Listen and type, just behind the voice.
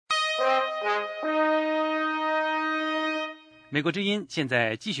美国之音现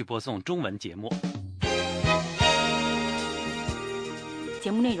在继续播送中文节目。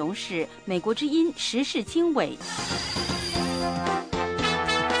节目内容是美国之音时事经纬。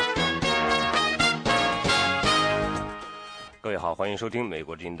各位好，欢迎收听美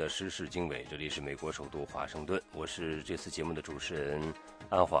国之音的时事经纬，这里是美国首都华盛顿，我是这次节目的主持人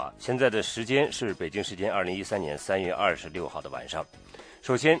安华。现在的时间是北京时间2013年3月26号的晚上。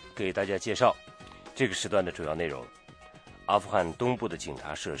首先给大家介绍这个时段的主要内容。阿富汗东部的警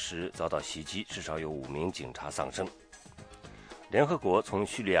察设施遭到袭击，至少有5名警察丧生。联合国从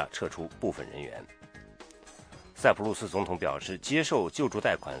叙利亚撤出部分人员。塞浦路斯总统表示，接受救助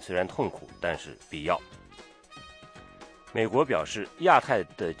贷款虽然痛苦，但是必要。美国表示，亚太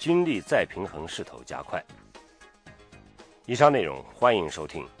的军力再平衡势头加快。以上内容欢迎收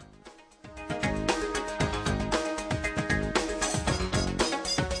听。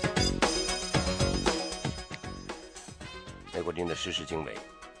美国军的时事经纬。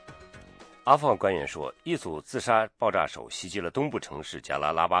阿富汗官员说，一组自杀爆炸手袭击了东部城市贾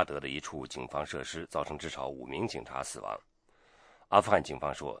拉拉巴德的一处警方设施，造成至少5名警察死亡。阿富汗警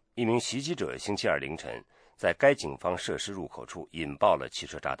方说，一名袭击者星期二凌晨在该警方设施入口处引爆了汽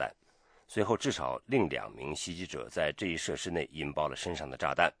车炸弹，随后至少另2名袭击者在这一设施内引爆了身上的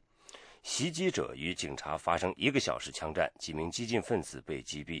炸弹。袭击者与警察发生1个小时枪战，几名激进分子被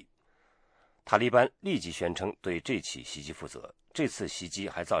击毙。塔利班立即宣称对这起袭击负责，这次袭击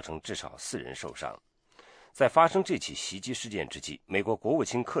还造成至少4人受伤。在发生这起袭击事件之际，美国国务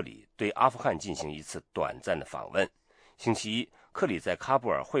卿克里对阿富汗进行一次短暂的访问。星期一，克里在喀布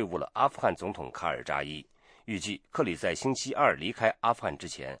尔会晤了阿富汗总统卡尔扎伊，预计克里在星期二离开阿富汗之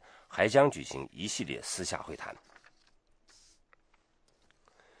前，还将举行一系列私下会谈。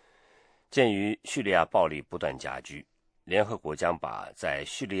鉴于叙利亚暴力不断加剧，联合国将把在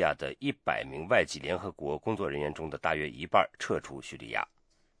叙利亚的100名外籍联合国工作人员中的大约一半撤出叙利亚。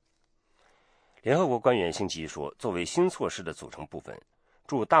联合国官员星期一说，作为新措施的组成部分，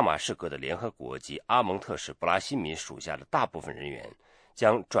驻大马士革的联合国及阿蒙特使布拉希米属下的大部分人员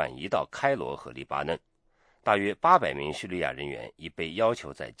将转移到开罗和黎巴嫩。大约800名叙利亚人员已被要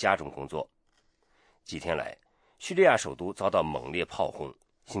求在家中工作。几天来，叙利亚首都遭到猛烈炮轰。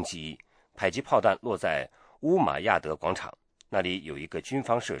星期一，迫击炮弹落在乌马亚德广场，那里有一个军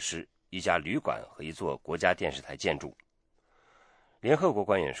方设施、一家旅馆和一座国家电视台建筑。联合国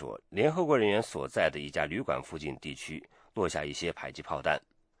官员说，联合国人员所在的一家旅馆附近地区落下一些迫击炮弹。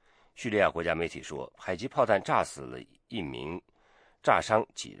叙利亚国家媒体说，迫击炮弹炸死了1名，炸伤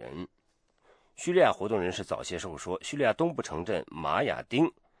几人。叙利亚活动人士早些时候说，叙利亚东部城镇马雅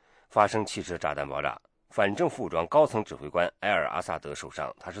丁发生汽车炸弹爆炸，反政府武装高层指挥官埃尔阿萨德受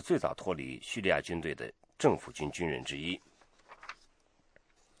伤，他是最早脱离叙利亚军队的政府军军人之一。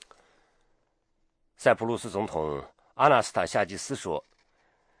塞浦路斯总统阿纳斯塔夏季斯说，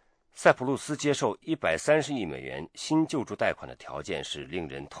塞浦路斯接受130亿美元新救助贷款的条件是令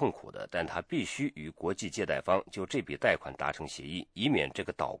人痛苦的，但他必须与国际借贷方就这笔贷款达成协议，以免这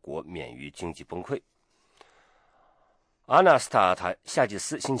个岛国免于经济崩溃。阿纳斯塔夏季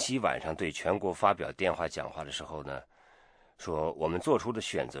斯星期一晚上对全国发表电话讲话的时候呢，说我们做出的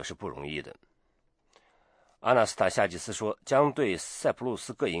选择是不容易的。阿纳斯塔夏季斯说，将对塞浦路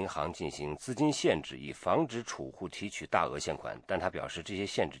斯各银行进行资金限制，以防止储户提取大额现款，但他表示这些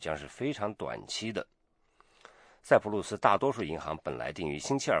限制将是非常短期的。塞浦路斯大多数银行本来定于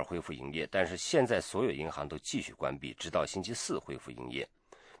星期二恢复营业，但是现在所有银行都继续关闭，直到星期四恢复营业。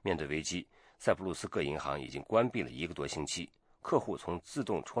面对危机，塞浦路斯各银行已经关闭了1个多星期，客户从自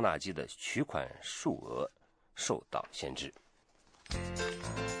动出纳机的取款数额受到限制。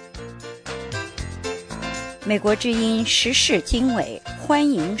美国之音时事经纬，欢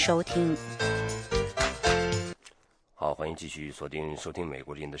迎收听。好，欢迎继续收听美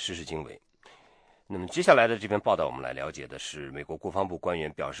国之音的时事经纬。那么接下来的这篇报道，我们来了解的是美国国防部官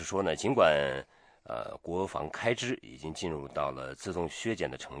员表示说呢，尽管国防开支已经进入到了自动削减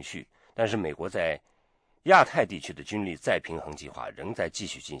的程序，但是美国在亚太地区的军力再平衡计划仍在继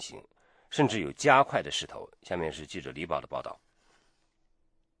续进行，甚至有加快的势头。下面是记者李宝的报道。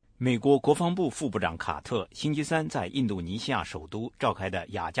美国国防部副部长卡特星期三在印度尼西亚首都召开的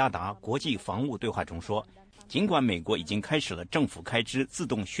雅加达国际防务对话中说，尽管美国已经开始了政府开支自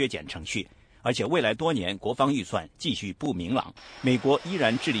动削减程序，而且未来多年国防预算继续不明朗，美国依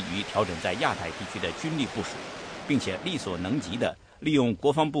然致力于调整在亚太地区的军力部署，并且力所能及的利用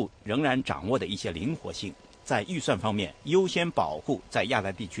国防部仍然掌握的一些灵活性，在预算方面优先保护在亚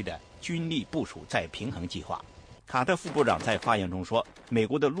太地区的军力部署再平衡计划。卡特副部长在发言中说，美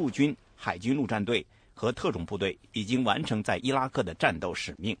国的陆军、海军陆战队和特种部队已经完成在伊拉克的战斗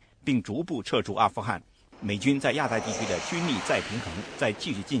使命，并逐步撤出阿富汗。美军在亚太地区的军力再平衡在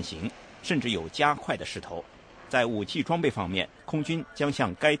继续进行，甚至有加快的势头。在武器装备方面，空军将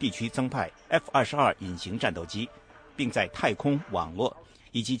向该地区增派 F-22隐形战斗机，并在太空、网络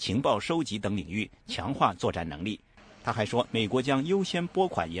以及情报收集等领域强化作战能力。他还说，美国将优先拨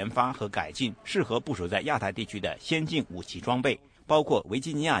款研发和改进适合部署在亚太地区的先进武器装备，包括维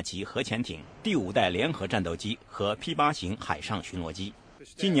吉尼亚级核潜艇、第5代联合战斗机和 P-8型海上巡逻机。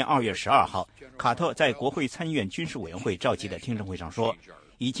今年2月12号，卡特在国会参议院军事委员会召集的听证会上说，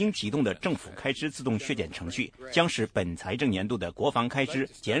已经启动的政府开支自动削减程序将使本财政年度的国防开支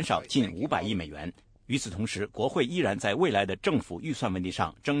减少近500亿美元。与此同时，国会依然在未来的政府预算问题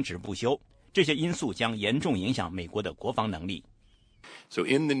上争执不休，这些因素将严重影响美国的国防能力。So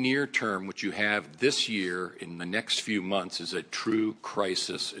in the near term, what you have this year in the next few months is a true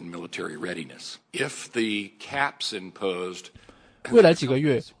crisis in military readiness. If the caps imposed 未来几个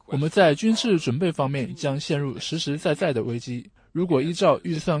月，我们在军事准备方面将陷入实实在在的危机。如果依照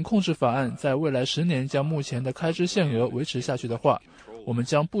预算控制法案在未来10年将目前的开支限额维持下去的话，我们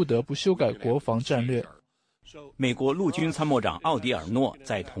将不得不修改国防战略。美国陆军参谋长奥迪尔诺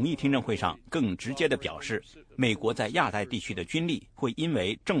在同一听证会上更直接地表示，美国在亚太地区的军力会因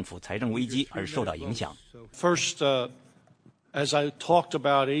为政府财政危机而受到影响。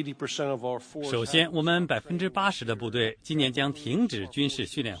首先，我们80%的部队今年将停止军事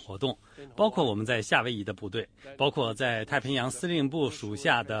训练活动，包括我们在夏威夷的部队，包括在太平洋司令部属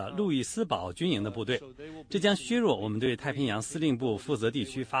下的路易斯堡军营的部队。这将削弱我们对太平洋司令部负责地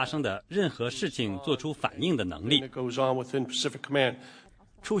区发生的任何事情做出反应的能力。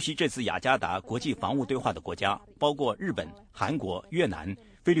出席这次雅加达国际防务对话的国家包括日本、韩国、越南、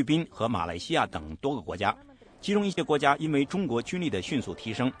菲律宾和马来西亚等多个国家。其中一些国家因为中国军力的迅速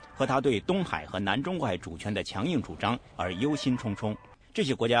提升和他对东海和南中国海主权的强硬主张而忧心忡忡。这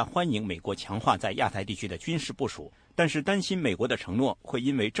些国家欢迎美国强化在亚太地区的军事部署，但是担心美国的承诺会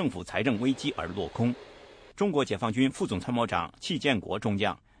因为政府财政危机而落空。中国解放军副总参谋长戚建国中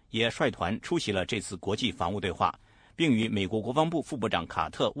将也率团出席了这次国际防务对话，并与美国国防部副部长卡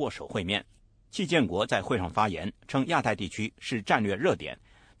特握手会面。戚建国在会上发言称，亚太地区是战略热点，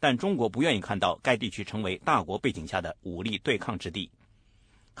但中国不愿意看到该地区成为大国背景下的武力对抗之地。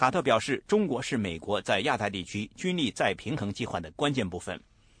卡特表示，中国是美国在亚太地区军力再平衡计划的关键部分，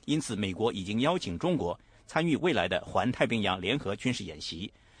因此美国已经邀请中国参与未来的环太平洋联合军事演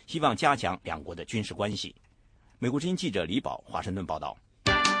习，希望加强两国的军事关系。美国之音记者李宝华盛顿报道。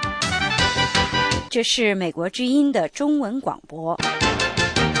这是美国之音的中文广播。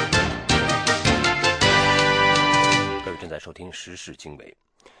各位正在收听时事经纬。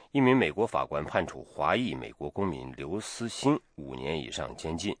一名美国法官判处华裔美国公民刘思欣5年以上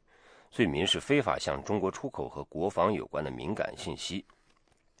监禁，罪名是非法向中国出口和国防有关的敏感信息。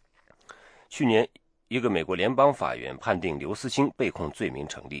去年，一个美国联邦法院判定刘思欣被控罪名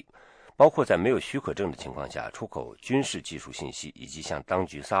成立，包括在没有许可证的情况下出口军事技术信息以及向当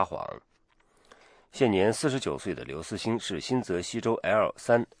局撒谎。现年49岁的刘思欣是新泽西州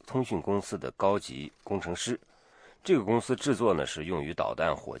L3 通讯公司的高级工程师。这个公司制作是用于导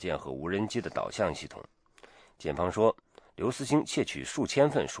弹、火箭和无人机的导向系统。检方说，刘思欣窃取数千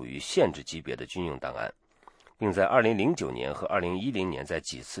份属于限制级别的军用档案，并在2009年和2010年在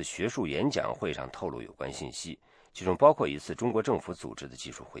几次学术演讲会上透露有关信息，其中包括一次中国政府组织的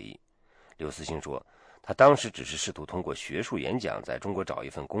技术会议。刘思欣说，他当时只是试图通过学术演讲在中国找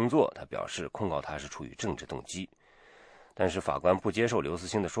一份工作，他表示控告他是出于政治动机。但是法官不接受刘思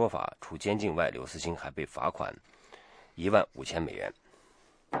欣的说法，除监禁外，刘思欣还被罚款15000美元。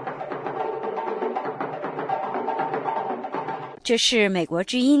这是美国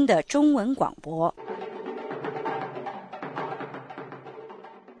之音的中文广播。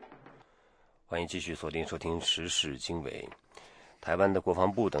欢迎继续锁定收听时事经纬。台湾的国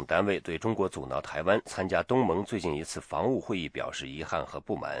防部等单位对中国阻挠台湾参加东盟最近一次防务会议表示遗憾和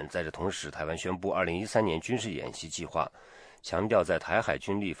不满。在这同时，台湾宣布2013年军事演习计划，强调在台海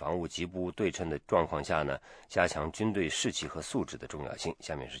军力防务极不对称的状况下加强军队士气和素质的重要性。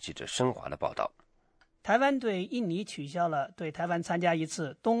下面是记者申华的报道。台湾对印尼取消了对台湾参加一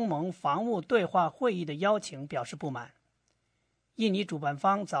次东盟防务对话会议的邀请表示不满。印尼主办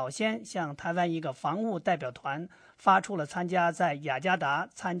方早先向台湾一个防务代表团发出了参加在雅加达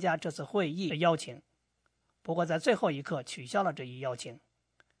参加这次会议的邀请，不过在最后一刻取消了这一邀请。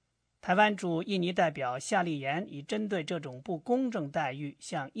台湾驻印尼代表夏立言已针对这种不公正待遇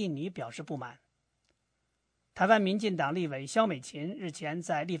向印尼表示不满。台湾民进党立委萧美琴日前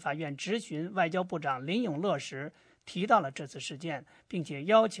在立法院质询外交部长林永乐时提到了这次事件，并且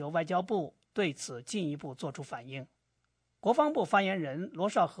要求外交部对此进一步作出反应。国防部发言人罗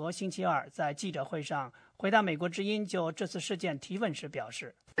绍和星期二在记者会上回答美国之音就这次事件提问时表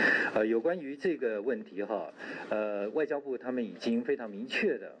示，有关于这个问题外交部他们已经非常明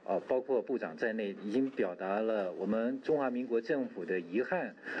确的包括部长在内，已经表达了我们中华民国政府的遗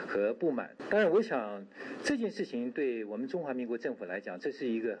憾和不满。当然，我想这件事情对我们中华民国政府来讲，这是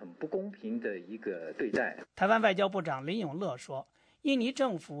一个很不公平的一个对待。台湾外交部长林永乐说，印尼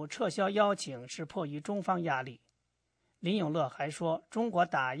政府撤销邀请是迫于中方压力。林永乐还说，中国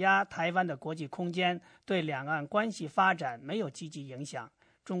打压台湾的国际空间对两岸关系发展没有积极影响，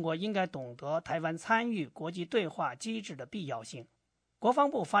中国应该懂得台湾参与国际对话机制的必要性。国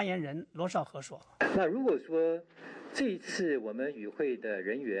防部发言人罗绍和说，那如果说这一次我们与会的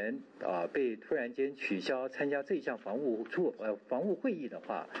人员被突然间取消参加这项防务会议的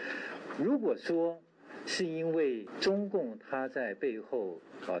话，如果说是因为中共他在背后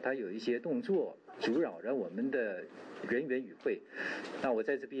他有一些动作阻扰了我们的人员与会，那我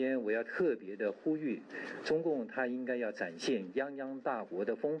在这边我要特别的呼吁，中共他应该要展现泱泱大国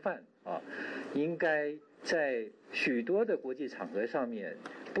的风范应该在许多的国际场合上面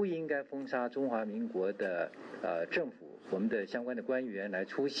不应该封杀中华民国的政府，我们的相关的官员来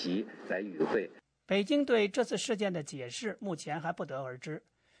出席来与会。北京对这次事件的解释目前还不得而知。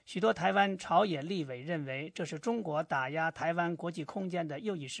许多台湾朝野立委认为这是中国打压台湾国际空间的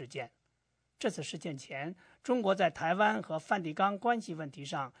又一事件。这次事件前，中国在台湾和梵蒂冈关系问题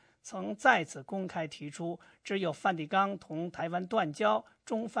上曾再次公开提出，只有梵蒂冈同台湾断交，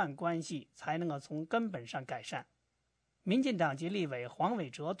中梵关系才能够从根本上改善。民进党籍立委黄伟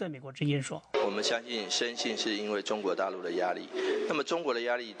哲对美国之音说，我们深信是因为中国大陆的压力，那么中国的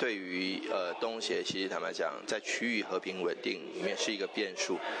压力对于东协其实坦白讲在区域和平稳定里面是一个变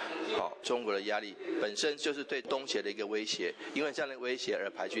数。中国的压力本身就是对东协的一个威胁，因为这样的威胁而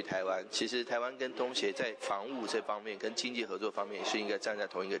排拒台湾。其实台湾跟东协在防务这方面跟经济合作方面是应该站在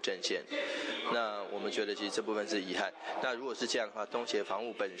同一个阵线。那我们觉得其实这部分是遗憾。那如果是这样的话，东协防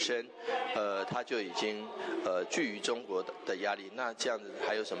务本身它就已经惧于中国的压力，那这样子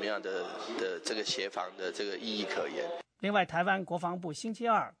还有什么样的这个协防的这个意义可言？另外，台湾国防部星期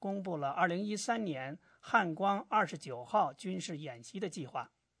二公布了2013年汉光29号军事演习的计划，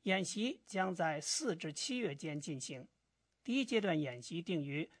演习将在4至7月间进行。第一阶段演习定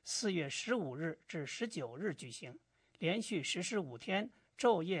于4月15日至19日举行，连续实施5天，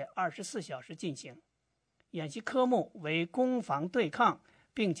昼夜24小时进行。演习科目为攻防对抗，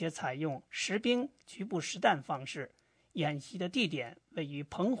并且采用实兵局部实弹方式。演习的地点位于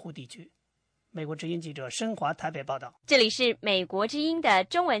澎湖地区。美国之音记者申华台北报道。这里是美国之音的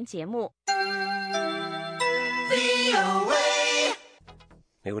中文节目。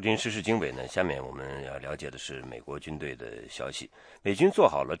美国之音时事经纬呢，下面我们要了解的是美国军队的消息。美军做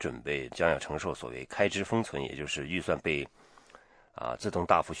好了准备，将要承受所谓开支封存，也就是预算被自动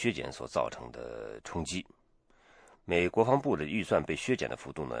大幅削减所造成的冲击。美国防部的预算被削减的幅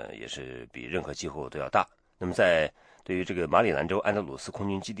度呢，也是比任何机构都要大。那么对于这个马里兰州安德鲁斯空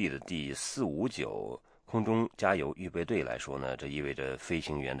军基地的第459空中加油预备队来说呢，这意味着飞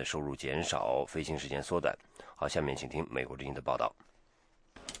行员的收入减少，飞行时间缩短。好，下面请听美国之音的报道。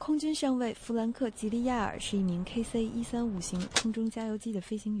空军上尉弗兰克·吉利亚尔是一名 KC-135 型空中加油机的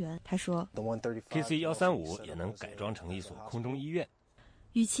飞行员。他说 KC-135 也能改装成一所空中医院。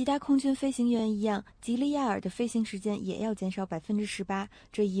与其他空军飞行员一样，吉利亚尔的飞行时间也要减少 18%，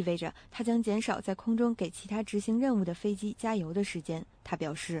 这意味着他将减少在空中给其他执行任务的飞机加油的时间。他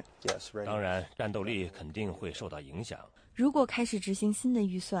表示，当然战斗力肯定会受到影响。如果开始执行新的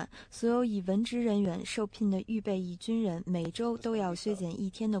预算，所有以文职人员受聘的预备役军人每周都要削减1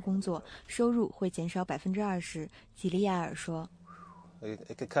天的工作，收入会减少 20%。 吉利亚尔说，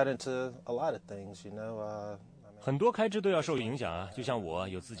很多开支都要受影响啊，就像我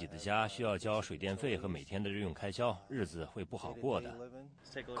有自己的家，需要交水电费和每天的日用开销，日子会不好过的。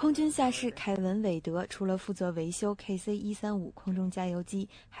空军下士凯文·韦德除了负责维修 KC-135 空中加油机，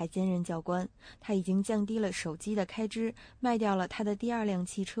还兼任教官。他已经降低了手机的开支，卖掉了他的第2辆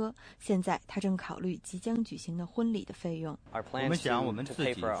汽车。现在他正考虑即将举行的婚礼的费用。我们想我们自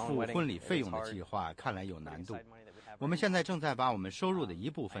己付婚礼费用的计划看来有难度。我们现在正在把我们收入的一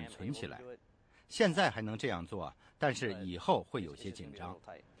部分存起来。现在还能这样做，但是以后会有些紧张。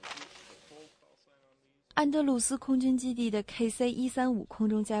安德鲁斯空军基地的 KC-135 空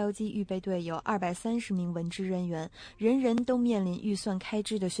中加油机预备队有230名文职人员，人人都面临预算开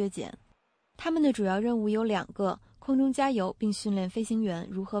支的削减。他们的主要任务有2个：空中加油并训练飞行员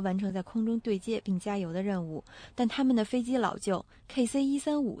如何完成在空中对接并加油的任务。但他们的飞机老旧，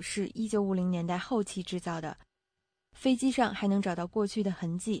 KC-135 是1950年代后期制造的。飞机上还能找到过去的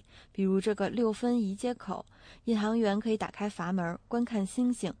痕迹，比如这个6分移接口，引航员可以打开阀门，观看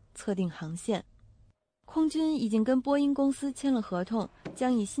星星，测定航线。空军已经跟波音公司签了合同，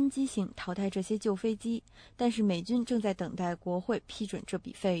将以新机型淘汰这些旧飞机，但是美军正在等待国会批准这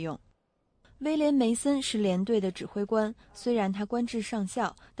笔费用。威廉·梅森是连队的指挥官，虽然他官至上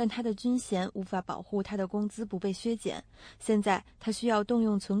校，但他的军衔无法保护他的工资不被削减。现在他需要动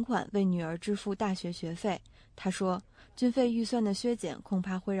用存款为女儿支付大学学费。他说，军费预算的削减恐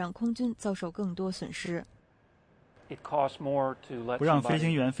怕会让空军遭受更多损失。不让飞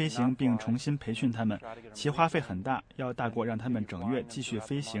行员飞行并重新培训他们，其花费很大，要大过让他们整月继续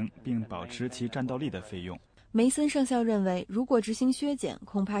飞行并保持其战斗力的费用。梅森上校认为，如果执行削减，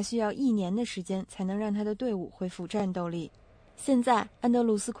恐怕需要1年的时间才能让他的队伍恢复战斗力。现在，安德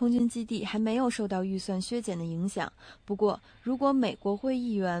鲁斯空军基地还没有受到预算削减的影响。不过，如果美国会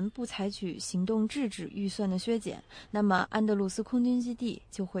议员不采取行动制止预算的削减，那么安德鲁斯空军基地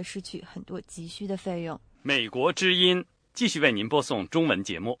就会失去很多急需的费用。美国之音继续为您播送中文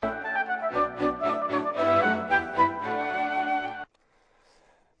节目。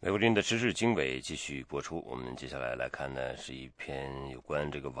美国之音的时事经纬继续播出。我们接下来看呢，是一篇有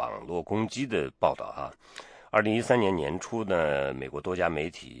关这个网络攻击的报道哈。2013年年初呢，美国多家媒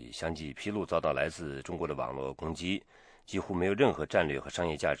体相继披露遭到来自中国的网络攻击，几乎没有任何战略和商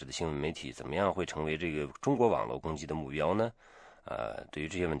业价值的新闻媒体，怎么样会成为这个中国网络攻击的目标呢？对于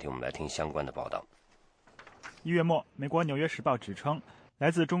这些问题，我们来听相关的报道。1月末，美国《纽约时报》指称，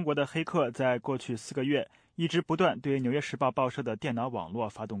来自中国的黑客在过去4个月一直不断对《纽约时报》报社的电脑网络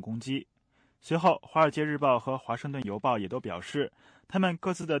发动攻击。随后，《华尔街日报》和《华盛顿邮报》也都表示，他们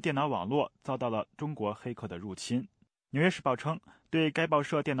各自的电脑网络遭到了中国黑客的入侵。《纽约时报》称，对该报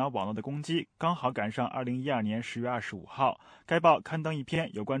社电脑网络的攻击刚好赶上2012年10月25号，该报刊登一篇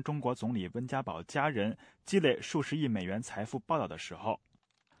有关中国总理温家宝家人积累数十亿美元财富报道的时候。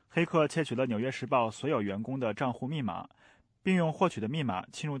黑客窃取了《纽约时报》所有员工的账户密码，并用获取的密码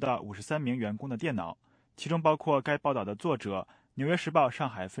侵入到53名员工的电脑，其中包括该报道的作者、《纽约时报》上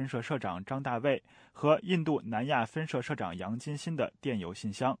海分社社长张大卫和印度南亚分社社长杨金新的电邮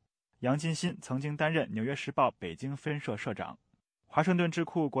信箱。杨金新曾经担任《纽约时报》北京分社社长。华盛顿智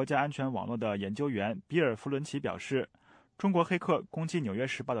库国家安全网络的研究员比尔·弗伦奇表示，中国黑客攻击《纽约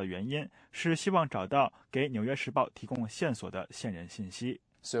时报》的原因是希望找到给《纽约时报》提供线索的线人信息。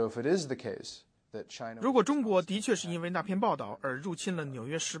如果中国的确是因为那篇报道而入侵了《纽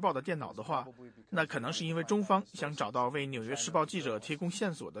约时报》的电脑的话，那可能是因为中方想找到为《纽约时报》记者提供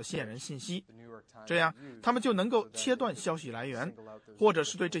线索的线人信息，这样他们就能够切断消息来源，或者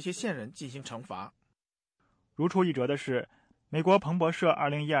是对这些线人进行惩罚。如出一辙的是，美国彭博社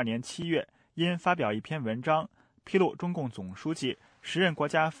2012年7月因发表一篇文章，披露中共总书记、时任国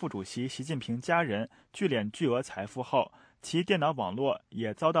家副主席习近平家人聚敛巨额财富后，其电脑网络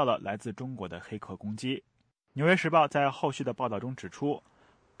也遭到了来自中国的黑客攻击。《纽约时报》在后续的报道中指出，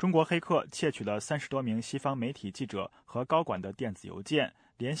中国黑客窃取了30多名西方媒体记者和高管的电子邮件、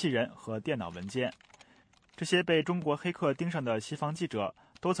联系人和电脑文件。这些被中国黑客盯上的西方记者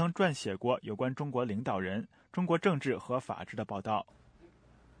都曾撰写过有关中国领导人、中国政治和法治的报道。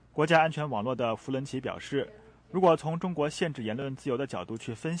国家安全网络的弗伦奇表示，如果从中国限制言论自由的角度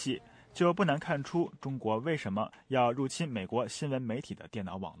去分析，就不难看出中国为什么要入侵美国新闻媒体的电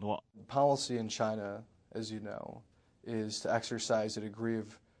脑网络。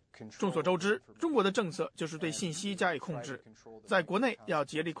众所周知，中国的政策就是对信息加以控制，在国内要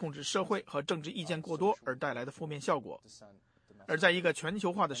竭力控制社会和政治意见过多而带来的负面效果。而在一个全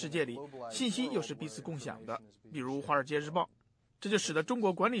球化的世界里，信息又是彼此共享的，比如《华尔街日报》，这就使得中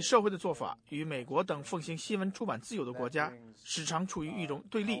国管理社会的做法与美国等奉行新闻出版自由的国家时常处于一种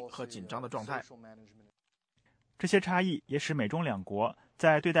对立和紧张的状态。这些差异也使美中两国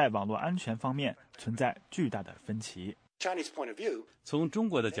在对待网络安全方面存在巨大的分歧。从中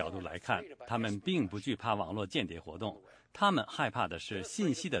国的角度来看，他们并不惧怕网络间谍活动，他们害怕的是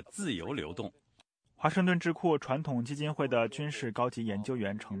信息的自由流动。华盛顿智库传统基金会的军事高级研究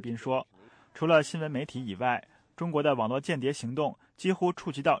员程斌说，除了新闻媒体以外，中国的网络间谍行动几乎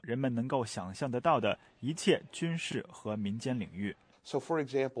触及到人们能够想象得到的一切军事和民间领域。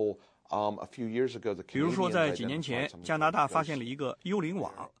比如说，在几年前，加拿大发现了一个幽灵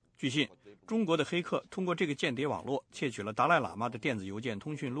网，据信中国的黑客通过这个间谍网络窃取了达赖喇嘛的电子邮件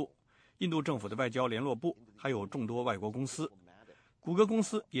通讯录、印度政府的外交联络部，还有众多外国公司。谷歌公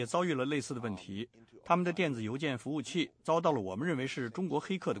司也遭遇了类似的问题，他们的电子邮件服务器遭到了我们认为是中国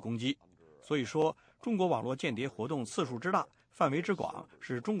黑客的攻击。所以说，中国网络间谍活动次数之大、范围之广，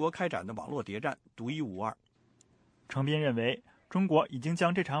是中国开展的网络谍战独一无二。程斌认为，中国已经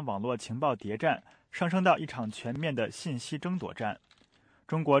将这场网络情报谍战上升到一场全面的信息争夺战。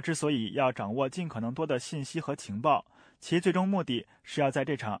中国之所以要掌握尽可能多的信息和情报，其最终目的是要在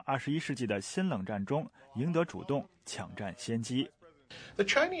这场21世纪的新冷战中赢得主动，抢占先机。The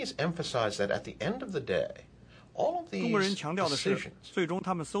Chinese emphasize that at the end of the day, 中国人强调的是，最终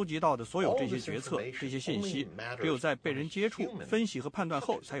他们搜集到的所有这些决策、这些信息，只有在被人接触、分析和判断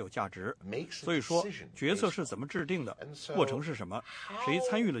后才有价值。所以说，决策是怎么制定的，过程是什么，谁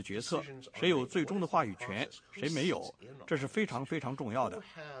参与了决策，谁有最终的话语权，谁没有，这是非常非常重要的。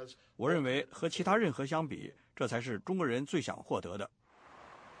我认为和其他任何相比，这才是中国人最想获得的。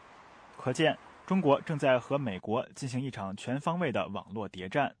可见，中国正在和美国进行一场全方位的网络谍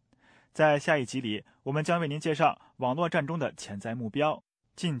战。在下一集里，我们将为您介绍网络战中的潜在目标，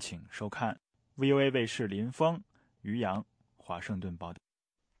敬请收看。VOA 卫视林峰、于洋，华盛顿报道。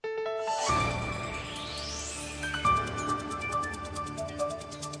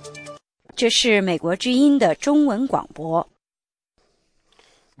这是美国之音的中文广播。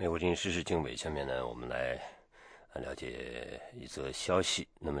美国之音时事经纬，下面呢，我们来了解一则消息。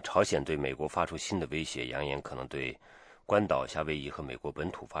那么，朝鲜对美国发出新的威胁，扬言可能对关岛、夏威夷和美国本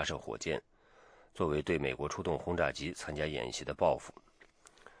土发射火箭，作为对美国出动轰炸机参加演习的报复。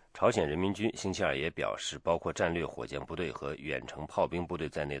朝鲜人民军星期二也表示，包括战略火箭部队和远程炮兵部队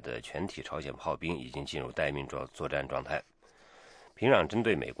在内的全体朝鲜炮兵已经进入待命作战状态。平壤针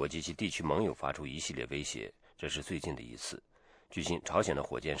对美国及其地区盟友发出一系列威胁，这是最近的一次。据悉，朝鲜的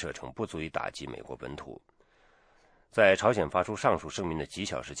火箭射程不足以打击美国本土。在朝鲜发出上述声明的几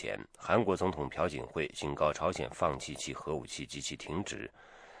小时前，韩国总统朴槿惠警告朝鲜放弃其核武器及其停止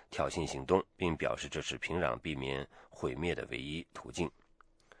挑衅行动，并表示这是平壤避免毁灭的唯一途径。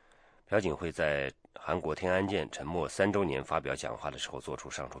朴槿惠在韩国天安舰沉没3周年发表讲话的时候做出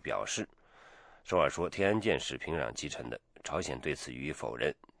上述表示。首尔说天安舰是平壤击沉的，朝鲜对此予以否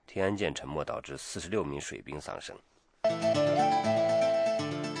认。天安舰沉没导致46名水兵丧生。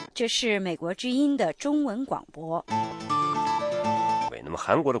这是美国之音的中文广播。那么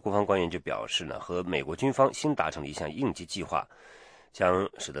韩国的国防官员就表示呢，和美国军方新达成了一项应急计划，将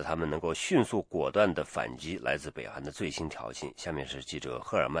使得他们能够迅速果断地反击来自北韩的最新挑衅。下面是记者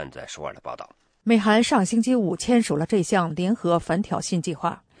赫尔曼在首尔的报道。美韩上星期五签署了这项联合反挑衅计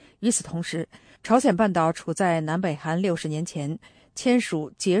划。与此同时，朝鲜半岛处在南北韩60年前签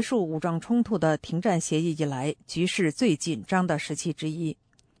署结束武装冲突的停战协议以来局势最紧张的时期之一。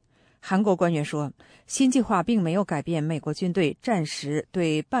韩国官员说，新计划并没有改变美国军队战时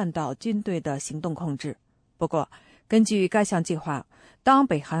对半岛军队的行动控制。不过，根据该项计划，当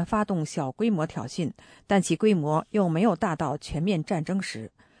北韩发动小规模挑衅，但其规模又没有大到全面战争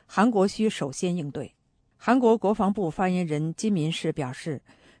时，韩国需首先应对。韩国国防部发言人金民世表示，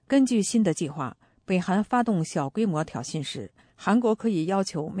根据新的计划，北韩发动小规模挑衅时，韩国可以要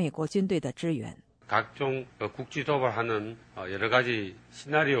求美国军队的支援。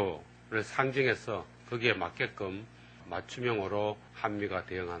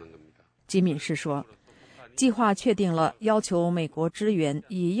金敏世说，计划确定了要求美国支援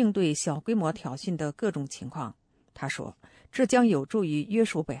以应对小规模挑衅的各种情况。他说，这将有助于约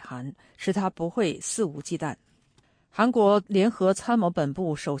束北韩，使他不会肆无忌惮。韩国联合参谋本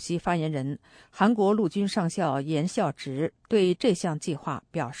部首席发言人、韩国陆军上校严孝直对这项计划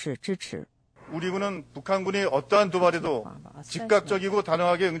表示支持。우리군은 북한군이 어떠한 도발에도 즉각적이고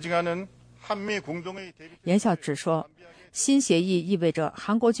단호하게 응징하는 한미 공동의 대비。严孝直说，新协议意味着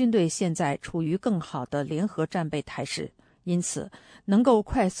韩国军队现在处于更好的联合战备态势，因此能够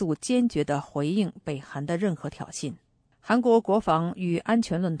快速坚决地回应北韩的任何挑衅。韩国国防与安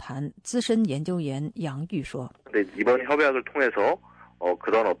全论坛资深研究员杨玉说， 이번 협약을 통해서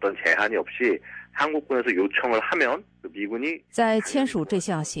그런 어떤 제한이 없이 한국군에서 요청을 하면 미군이 在签署这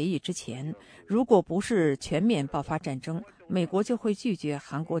项协议之前，如果不是全面爆发战争，美国就会拒绝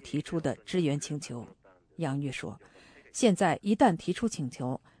韩国提出的支援请求。杨玉说，现在一旦提出请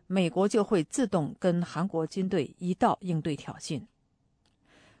求，美国就会自动跟韩国军队一道应对挑衅。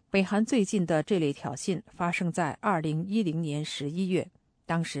北韩最近的这类挑衅发生在2010年11月，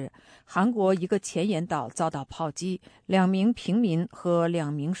当时韩国一个前沿岛遭到炮击，2名平民和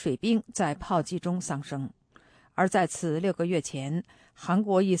2名水兵在炮击中丧生。而在此6个月前，韩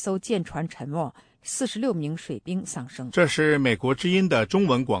国一艘舰船沉没，46名水兵丧生。这是美国之音的中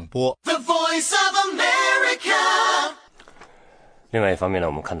文广播。另外一方面呢，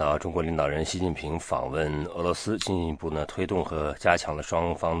我们看到中国领导人习近平访问俄罗斯，进一步呢推动和加强了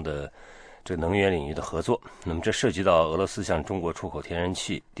双方的这能源领域的合作。那么这涉及到俄罗斯向中国出口天然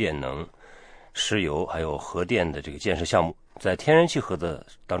气、电能、石油还有核电的这个建设项目。在天然气合作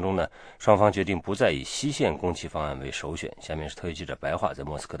当中呢，双方决定不再以西线供气方案为首选。下面是特约记者白桦在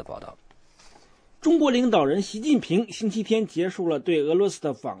莫斯科的报道。中国领导人习近平星期天结束了对俄罗斯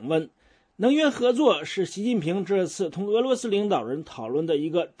的访问。能源合作是习近平这次同俄罗斯领导人讨论的一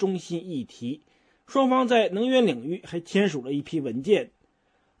个中心议题。双方在能源领域还签署了一批文件。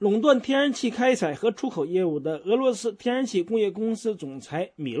垄断天然气开采和出口业务的俄罗斯天然气工业公司总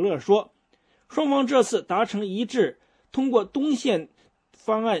裁米勒说，双方这次达成一致，通过东线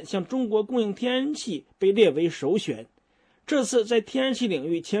方案向中国供应天然气被列为首选。这次在天然气领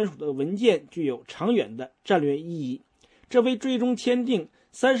域签署的文件具有长远的战略意义，这为最终签订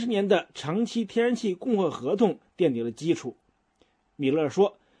30年的长期天然气供货合同奠定了基础。米勒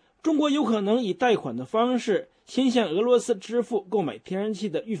说，中国有可能以贷款的方式先向俄罗斯支付购买天然气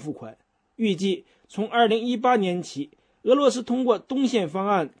的预付款，预计从2018年起，俄罗斯通过东线方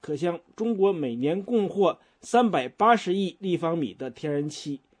案可向中国每年供货380亿立方米的天然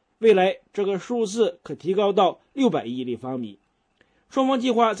气，未来这个数字可提高到600亿立方米。双方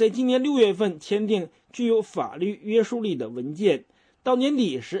计划在今年6月份签订具有法律约束力的文件，到年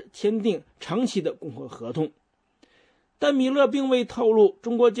底时签订长期的供货合同。但米勒并未透露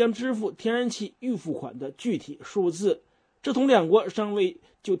中国将支付天然气预付款的具体数字，这同两国尚未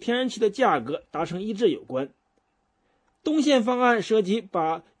就天然气的价格达成一致有关。东线方案涉及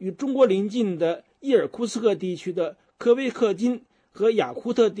把与中国邻近的伊尔库斯克地区的科维克金和雅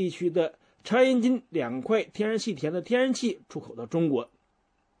库特地区的察延金2块天然气田的天然气出口到中国。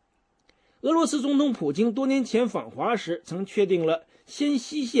俄罗斯总统普京多年前访华时曾确定了先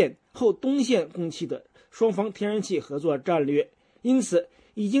西线后东线供气的双方天然气合作战略，因此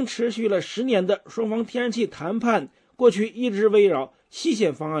已经持续了10年的双方天然气谈判过去一直围绕西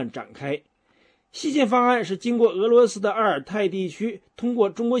线方案展开。西线方案是经过俄罗斯的阿尔泰地区通过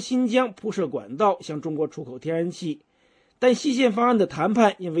中国新疆铺设管道向中国出口天然气，但西线方案的谈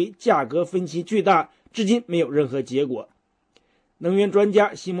判因为价格分歧巨大，至今没有任何结果。能源专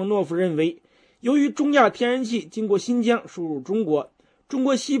家西蒙诺夫认为，由于中亚天然气经过新疆输入中国，中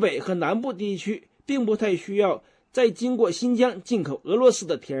国西北和南部地区并不太需要再经过新疆进口俄罗斯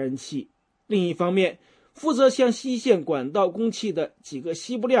的天然气。另一方面，负责向西线管道供气的几个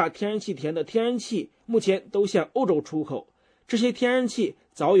西伯利亚天然气田的天然气目前都向欧洲出口，这些天然气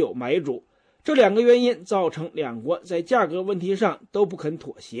早有买主。这2个原因造成两国在价格问题上都不肯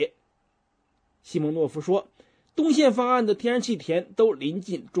妥协。西蒙诺夫说，东线方案的天然气田都临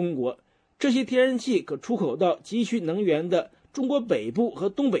近中国，这些天然气可出口到急需能源的中国北部和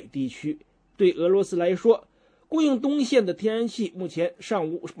东北地区。对俄罗斯来说，供应东线的天然气目前尚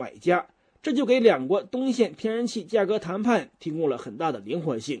无买家，这就给两国东线天然气价格谈判提供了很大的灵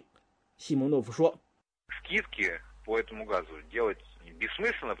活性。西蒙诺夫说，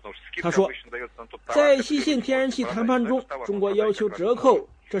他说，在西线天然气谈判中，中国要求折扣，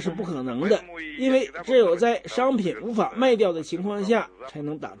这是不可能的，因为只有在商品无法卖掉的情况下才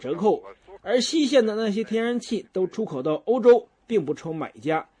能打折扣，而西线的那些天然气都出口到欧洲，并不愁买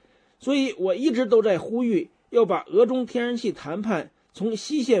家。所以我一直都在呼吁要把俄中天然气谈判从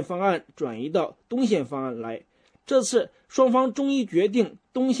西线方案转移到东线方案来。这次双方终于决定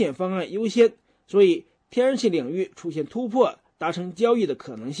东线方案优先，所以天然气领域出现突破，达成交易的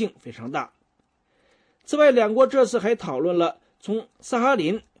可能性非常大。此外，两国这次还讨论了从萨哈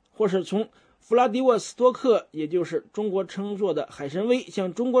林或是从弗拉迪沃斯托克，也就是中国称作的海参崴，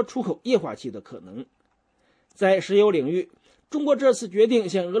向中国出口液化气的可能。在石油领域，中国这次决定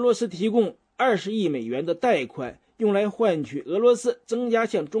向俄罗斯提供20亿美元的贷款，用来换取俄罗斯增加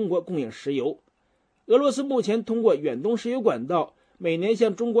向中国供应石油。俄罗斯目前通过远东石油管道每年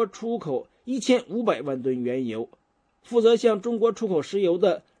向中国出口1500万吨原油。负责向中国出口石油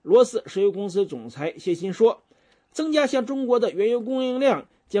的罗斯石油公司总裁谢鑫说，增加向中国的原油供应量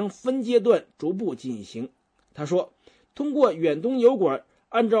将分阶段逐步进行。他说，通过远东油管，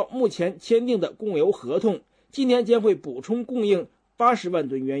按照目前签订的供油合同，今年将会补充供应80万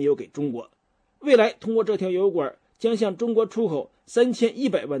吨原油给中国。未来通过这条油管将向中国出口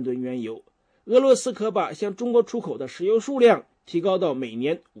3100万吨原油。俄罗斯可把向中国出口的石油数量提高到每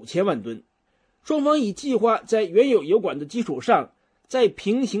年5000万吨。双方已计划在原有油管的基础上，再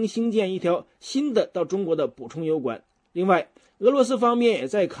平行兴建一条新的到中国的补充油管。另外，俄罗斯方面也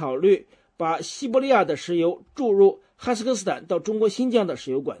在考虑把西伯利亚的石油注入哈萨克斯坦到中国新疆的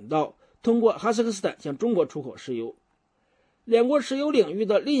石油管道，通过哈萨克斯坦向中国出口石油。两国石油领域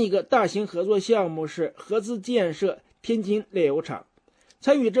的另一个大型合作项目是合资建设天津炼油厂。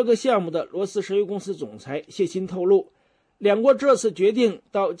参与这个项目的罗斯石油公司总裁谢鑫透露，两国这次决定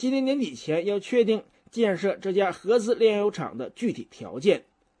到今年年底前要确定建设这家合资炼油厂的具体条件。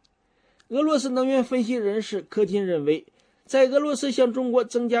俄罗斯能源分析人士柯金认为，在俄罗斯向中国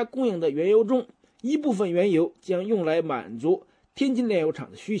增加供应的原油中，一部分原油将用来满足天津炼油厂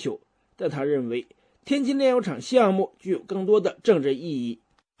的需求，但他认为天津炼油厂项目具有更多的政治意义。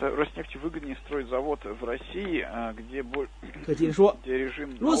柯金说，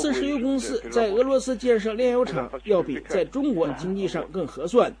罗斯石油公司在俄罗斯建设炼油厂要比在中国经济上更合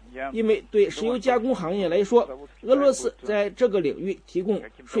算，因为对石油加工行业来说，俄罗斯在这个领域提供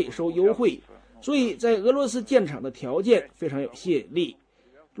税收优惠，所以在俄罗斯建厂的条件非常有吸引力。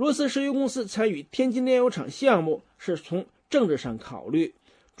罗斯石油公司参与天津炼油厂项目是从政治上考虑，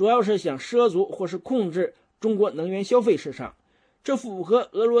主要是想涉足或是控制中国能源消费市场，这符合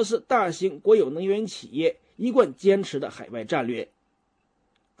俄罗斯大型国有能源企业一贯坚持的海外战略。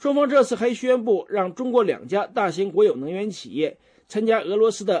双方这次还宣布让中国2家大型国有能源企业参加俄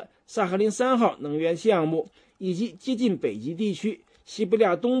罗斯的萨赫林3号能源项目，以及接近北极地区、西伯利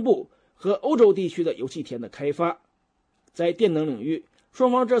亚东部和欧洲地区的油气田的开发。在电能领域，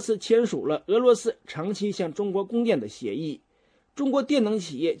双方这次签署了俄罗斯长期向中国供电的协议，中国电能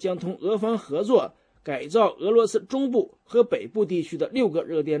企业将同俄方合作改造俄罗斯中部和北部地区的6个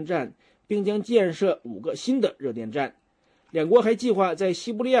热电站，并将建设5个新的热电站。两国还计划在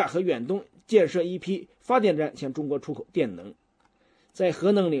西伯利亚和远东建设一批发电站，向中国出口电能。在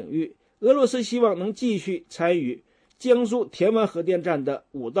核能领域，俄罗斯希望能继续参与江苏田湾核电站的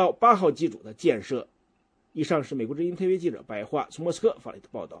5到8号机组的建设。以上是美国之音特约记者白桦从莫斯科发来的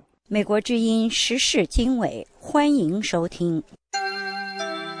报道。美国之音时事经纬，欢迎收听。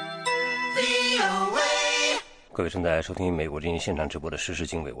各位正在收听美国之音现场直播的时事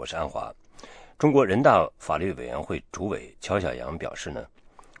经纬，我是安华。中国人大法律委员会主委乔晓阳表示呢，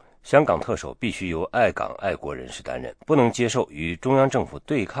香港特首必须由爱港爱国人士担任，不能接受与中央政府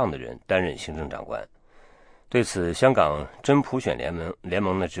对抗的人担任行政长官。对此，香港真普选联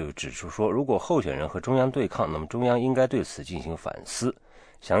盟呢就指出说，如果候选人和中央对抗，那么中央应该对此进行反思。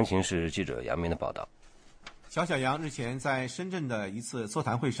详情是记者杨明的报道。乔晓阳日前在深圳的一次座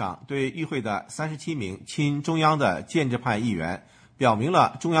谈会上，对与会的37名亲中央的建制派议员表明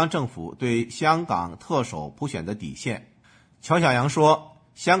了中央政府对香港特首普选的底线。乔晓阳说，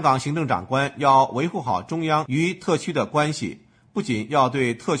香港行政长官要维护好中央与特区的关系，不仅要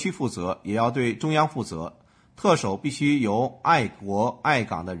对特区负责，也要对中央负责。特首必须由爱国爱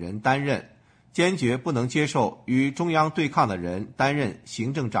港的人担任，坚决不能接受与中央对抗的人担任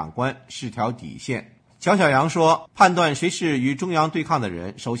行政长官，是条底线。乔晓阳说，判断谁是与中央对抗的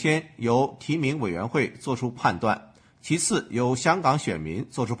人，首先由提名委员会作出判断，其次由香港选民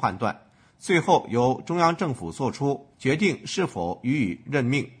作出判断，最后由中央政府作出决定是否予以任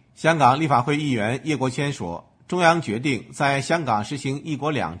命。香港立法会议员叶国谦说，中央决定在香港实行一国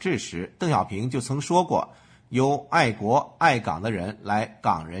两制时，邓小平就曾说过，由爱国爱港的人来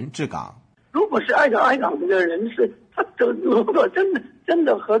港人治港。如果是爱国爱港的人士，他如果真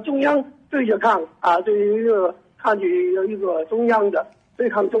的和中央对着抗啊，对于抗拒一个中央的对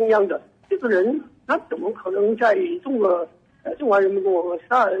抗中央的这个人，他怎么可能在中华人民共和国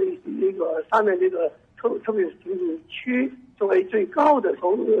下面这个特别行政区作为最高的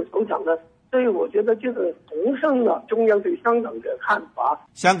首长呢？所以我觉得这个重申了中央对香港的看法。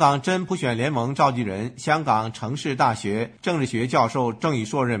香港真普选联盟召集人、香港城市大学政治学教授郑宇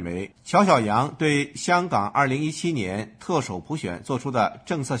硕认为，乔晓阳对香港2017年特首普选做出的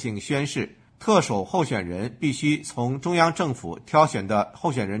政策性宣示，特首候选人必须从中央政府挑选的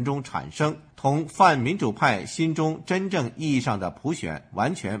候选人中产生，同泛民主派心中真正意义上的普选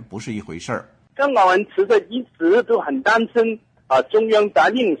完全不是一回事儿。香港人其实一直都很担心中央答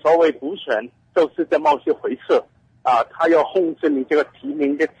应所谓普选就是这么些回事他要控制你这个提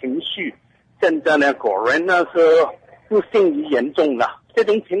名的情绪。现在呢，果然呢是不幸于严重了。这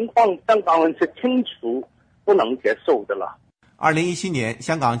种情况，香港人是清楚不能接受的了。2017年，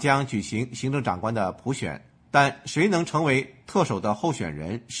香港将举行行政长官的普选，但谁能成为特首的候选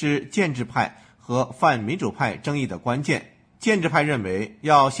人是建制派和泛民主派争议的关键。建制派认为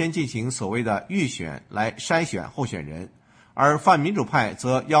要先进行所谓的预选来筛选候选人，而泛民主派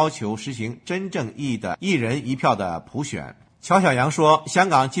则要求实行真正意义的一人一票的普选。乔晓阳说，香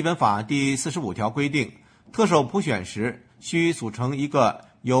港基本法第45条规定，特首普选时需组成一个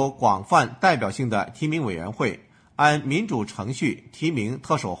有广泛代表性的提名委员会，按民主程序提名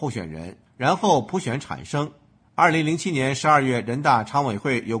特首候选人，然后普选产生。2007年12月，人大常委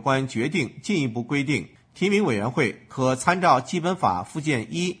会有关决定进一步规定，提名委员会可参照基本法附件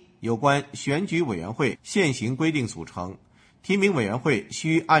1有关选举委员会现行规定组成。提名委员会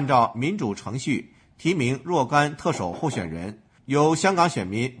需按照民主程序提名若干特首候选人，由香港选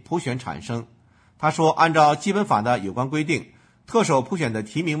民普选产生。他说，按照基本法的有关规定，特首普选的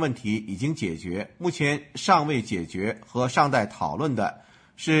提名问题已经解决，目前尚未解决和尚待讨论的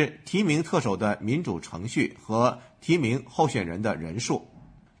是提名特首的民主程序和提名候选人的人数。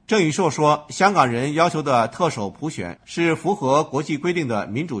郑宇硕说，香港人要求的特首普选是符合国际规定的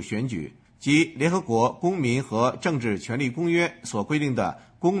民主选举及联合国公民和政治权利公约所规定的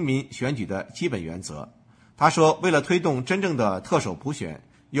公民选举的基本原则。他说，为了推动真正的特首普选，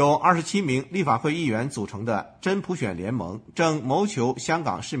由27名立法会议员组成的真普选联盟正谋求香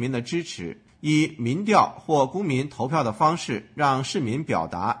港市民的支持，以民调或公民投票的方式让市民表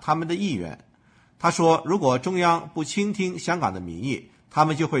达他们的意愿。他说，如果中央不倾听香港的民意，他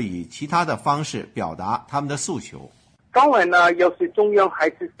们就会以其他的方式表达他们的诉求。当然呢，要是中央还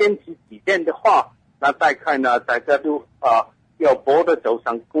是坚持己见的话，那再看呢，大家都要不得走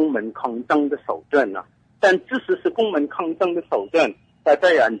上公民抗争的手段了。但即使是公民抗争的手段，大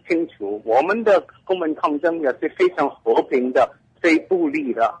家也很清楚，我们的公民抗争也是非常和平的、非暴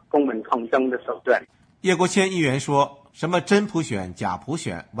力的公民抗争的手段。叶国谦议员说，什么真普选、假普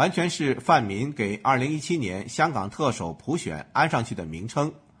选，完全是泛民给2017年香港特首普选安上去的名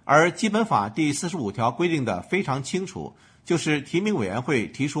称。而基本法第45条规定的非常清楚，就是提名委员会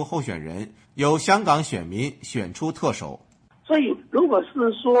提出候选人，由香港选民选出特首。所以，如果是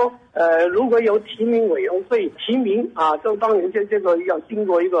说，如果由提名委员会提名就当然这个要经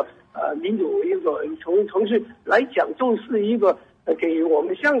过一个民主一个程序来讲，就是一个给我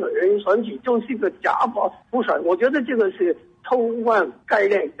们香港人选举，就是一个假普选。我觉得这个是偷换概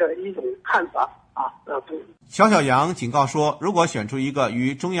念的一种看法小杨警告说，如果选出一个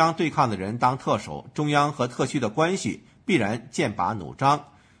与中央对抗的人当特首，中央和特区的关系必然剑拔弩张，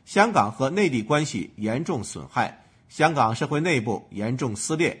香港和内地关系严重损害，香港社会内部严重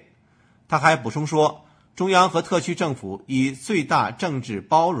撕裂。他还补充说，中央和特区政府以最大政治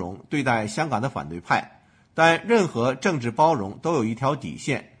包容对待香港的反对派，但任何政治包容都有一条底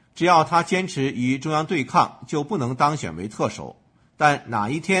线，只要他坚持与中央对抗，就不能当选为特首。但哪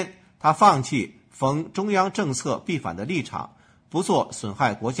一天他放弃逢中央政策必反的立场，不做损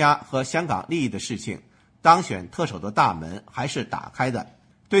害国家和香港利益的事情，当选特首的大门还是打开的。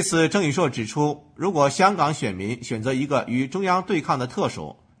对此，郑宇硕指出，如果香港选民选择一个与中央对抗的特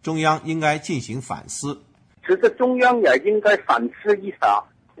首，中央应该进行反思。其实中央也应该反思一下，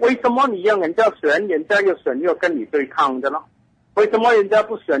为什么你让人家选，人家要选又跟你对抗的呢？为什么人家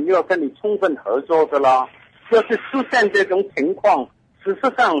不选又要跟你充分合作的啦？要是出现这种情况，事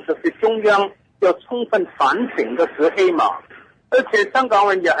实上就是中央要充分反省的时候嘛。而且香港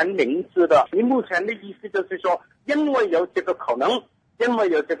人也很明智的，你目前的意思就是说，因为有这个可能，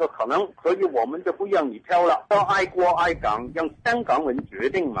所以我们就不让你挑了。要爱国爱港，让香港人决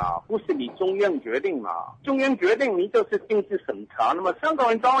定嘛，不是你中央决定嘛。中央决定你就是政治审查，那么香港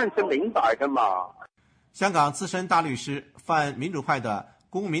人当然是明白的嘛。香港资深大律师、泛民主派的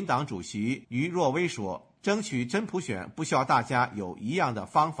公民党主席于若薇说，争取真普选不需要大家有一样的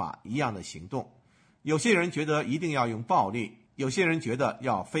方法、一样的行动。有些人觉得一定要用暴力，有些人觉得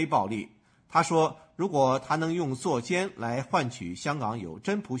要非暴力。他说，如果他能用作奸来换取香港有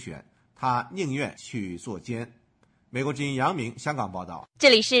真普选，他宁愿去作奸。美国之音杨明香港报道。这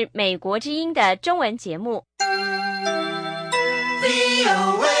里是美国之音的中文节目。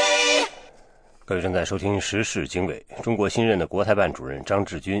各位正在收听时事经纬。中国新任的国台办主任张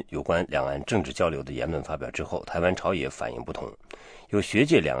志军有关两岸政治交流的言论发表之后，台湾朝野反应不同。有学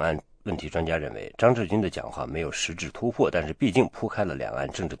界两岸问题专家认为，张志军的讲话没有实质突破，但是毕竟铺开了两岸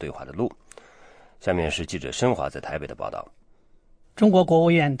政治对话的路。下面是记者申华在台北的报道。中国国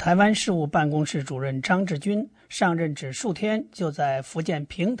务院台湾事务办公室主任张志军上任只数天，就在福建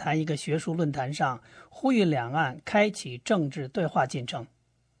平潭一个学术论坛上呼吁两岸开启政治对话进程。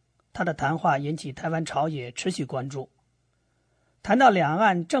他的谈话引起台湾朝野持续关注。谈到两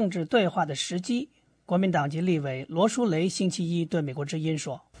岸政治对话的时机，国民党籍立委罗淑蕾星期一对美国之音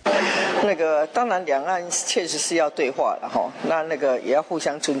说，当然两岸确实是要对话了哈，那个也要互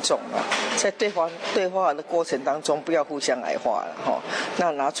相尊重了，在对话的过程当中不要互相矮化了哈，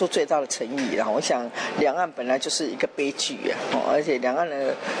那拿出最大的诚意了。我想两岸本来就是一个悲剧啊，而且两岸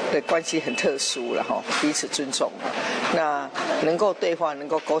的关系很特殊了哈，彼此尊重，那能够对话能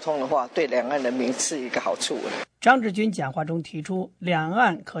够沟通的话，对两岸人民是一个好处。张志军讲话中提出，两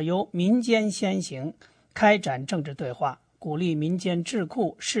岸可由民间先行开展政治对话，鼓励民间智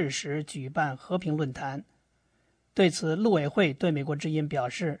库适时举办和平论坛。对此，陆委会对美国之音表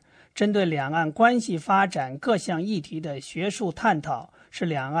示，针对两岸关系发展各项议题的学术探讨是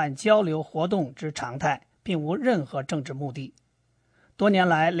两岸交流活动之常态，并无任何政治目的。多年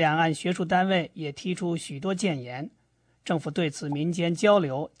来，两岸学术单位也提出许多建言，政府对此民间交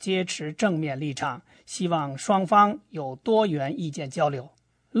流皆持正面立场，希望双方有多元意见交流。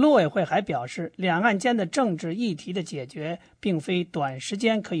陆委会还表示，两岸间的政治议题的解决并非短时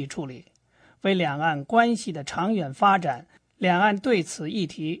间可以处理，为两岸关系的长远发展，两岸对此议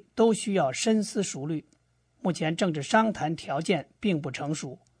题都需要深思熟虑。目前政治商谈条件并不成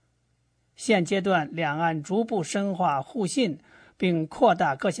熟，现阶段两岸逐步深化互信，并扩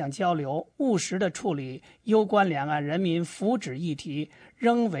大各项交流，务实地处理攸关两岸人民福祉议题，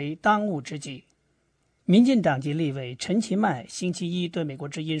仍为当务之急。民进党籍立委陈其迈星期一对美国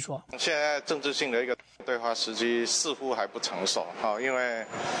之音说：“现在政治性的一个对话时机似乎还不成熟，因为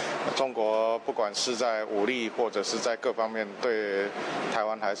中国不管是在武力或者是在各方面对台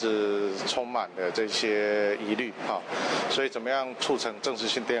湾还是充满了这些疑虑，所以怎么样促成政治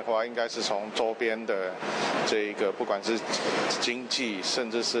性对话，应该是从周边的这一个不管是经济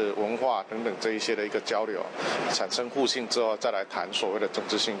甚至是文化等等这一些的一个交流，产生互信之后，再来谈所谓的政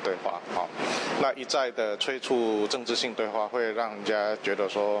治性对话。那一再的催促政治性对话，会让人家觉得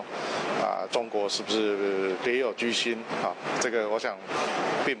说，中国是不是别有居心？这个我想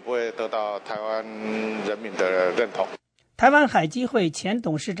并不会得到台湾人民的认同。”台湾海基会前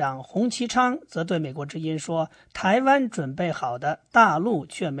董事长洪其昌则对美国之音说：“台湾准备好的，大陆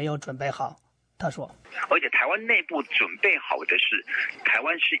却没有准备好。”他说：“而且台湾内部准备好的是，台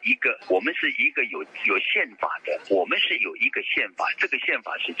湾是一个，我们是一个有宪法的，我们是有一个宪法，这个宪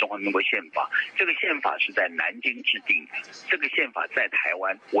法是中华民国宪法，这个宪法是在南京制定的，这个宪法在台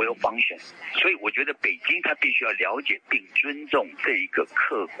湾我有方选，所以我觉得北京他必须要了解并尊重这一个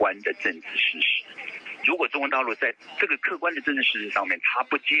客观的政治事实。如果中国大陆在这个客观的政治事实上面他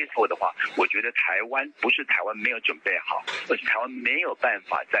不接受的话，我觉得台湾不是台湾没有准备好，而是台湾没有办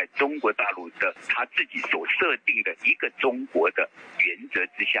法在中国大陆的他自己所设定的一个中国的原则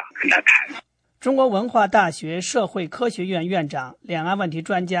之下跟他谈。”中国文化大学社会科学院院长、两岸问题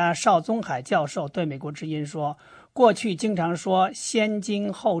专家邵宗海教授对美国之音说：“过去经常说先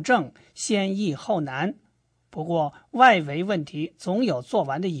经后正，先易后难，不过外围问题总有做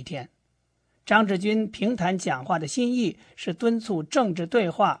完的一天。”张志军平潭讲话的心意是敦促政治对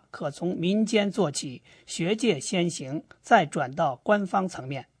话可从民间做起，学界先行，再转到官方层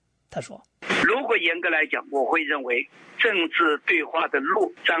面。他说：“如果严格来讲，我会认为政治对话的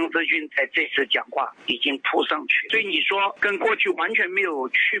路，张志军在这次讲话已经铺上去，所以你说跟过去完全没有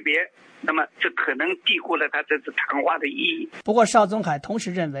区别，那么这可能低估了他这次谈话的意义。”不过邵宗海同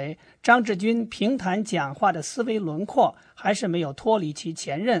时认为，张志军平潭讲话的思维轮廓还是没有脱离其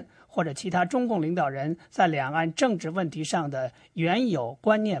前任或者其他中共领导人在两岸政治问题上的原有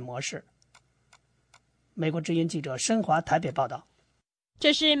观念模式。美国之音记者申华台北报道。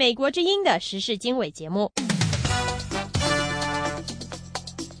这是美国之音的时事经纬节目。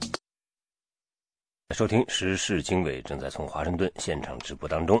收听时事经纬正在从华盛顿现场直播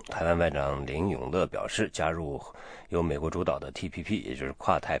当中。台湾外长林永乐表示，加入由美国主导的 TPP， 也就是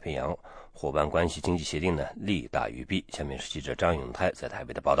跨太平洋伙伴关系经济协定呢，利大于弊。下面是记者张永泰在台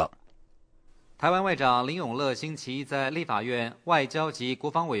北的报道。台湾外长林永乐星期一在立法院外交及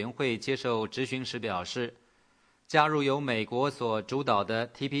国防委员会接受质询时表示，加入由美国所主导的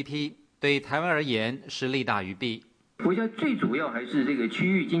TPP 对台湾而言是利大于弊。我觉得最主要还是这个区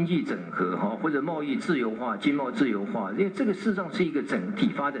域经济整合或者贸易自由化、经贸自由化，因为这个事实上是一个整体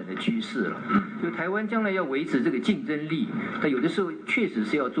发展的趋势了。就台湾将来要维持这个竞争力，那有的时候确实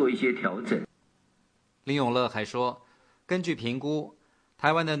是要做一些调整。林永乐还说，根据评估，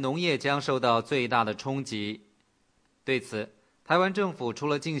台湾的农业将受到最大的冲击。对此，台湾政府除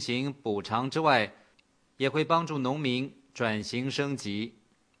了进行补偿之外，也会帮助农民转型升级。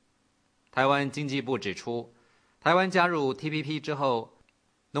台湾经济部指出，台湾加入 TPP 之后，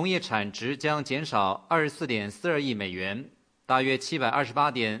农业产值将减少 24.42 亿美元，大约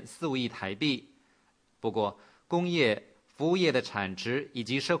 728.45 亿台币。不过，工业、服务业的产值以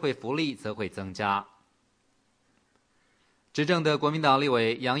及社会福利则会增加。执政的国民党立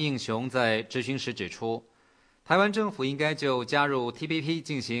委杨应雄在质询时指出，台湾政府应该就加入 TPP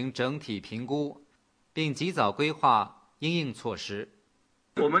进行整体评估，并及早规划因应措施。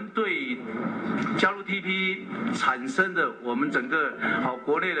我们对加入 TPP 产生的我们整个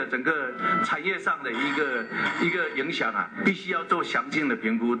国内的整个产业上的一个影响必须要做详尽的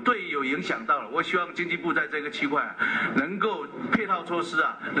评估。对有影响到了，我希望经济部在这个区块能够配套措施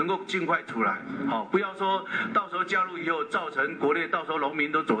能够尽快出来，不要说到时候加入以后造成国内到时候农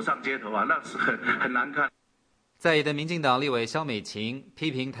民都走上街头那是很难看。在野的民进党立委萧美琴批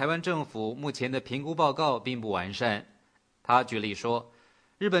评台湾政府目前的评估报告并不完善。他举例说，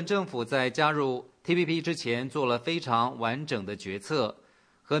日本政府在加入 TPP 之前做了非常完整的决策，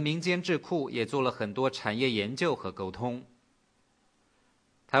和民间智库也做了很多产业研究和沟通。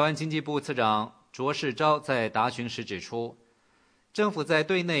台湾经济部次长卓世钊在答询时指出，政府在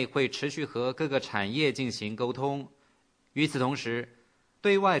对内会持续和各个产业进行沟通，与此同时，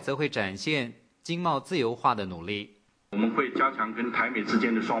对外则会展现经贸自由化的努力。我们会加强跟台美之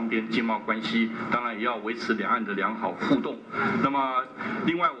间的双边经贸关系，当然也要维持两岸的良好互动。那么，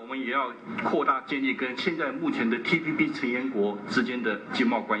另外我们也要扩大建立跟现在目前的 TPP 成员国之间的经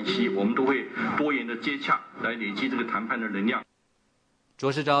贸关系，我们都会多元的接洽，来累积这个谈判的能量。卓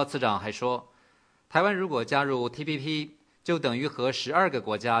世钊次长还说，台湾如果加入 TPP， 就等于和12个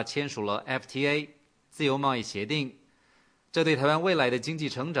国家签署了 FTA 自由贸易协定，这对台湾未来的经济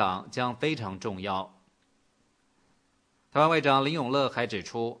成长将非常重要。台湾外长林永乐还指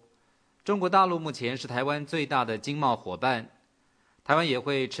出，中国大陆目前是台湾最大的经贸伙伴，台湾也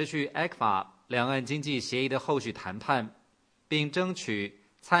会持续 ECFA 两岸经济协议的后续谈判，并争取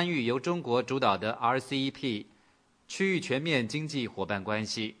参与由中国主导的 RCEP 区域全面经济伙伴关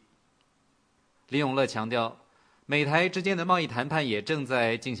系。林永乐强调，美台之间的贸易谈判也正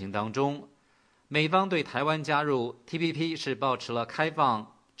在进行当中，美方对台湾加入 TPP 是抱持了开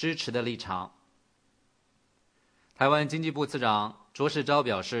放支持的立场。台湾经济部次长卓世钊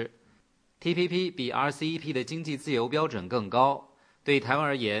表示， TPP 比 RCEP 的经济自由标准更高，对台湾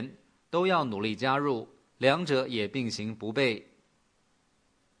而言都要努力加入，两者也并行不悖。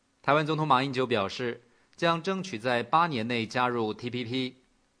台湾总统马英九表示，将争取在8年内加入 TPP，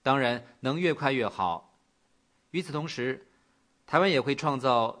 当然能越快越好。与此同时，台湾也会创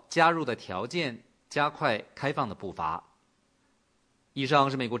造加入的条件，加快开放的步伐。以上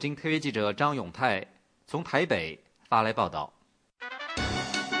是美国之音特约记者张永泰从台北发来报道。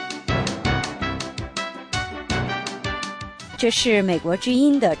这是美国之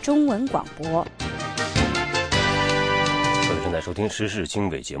音的中文广播。各位正在收听时事经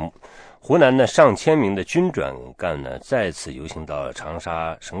纬节目。湖南呢，上千名的军转干呢再次游行到长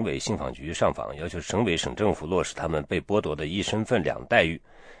沙省委信访局上访，要求省委省政府落实他们被剥夺的一身份两待遇。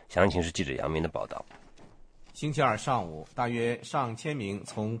详情是记者杨明的报道。星期二上午，大约上千名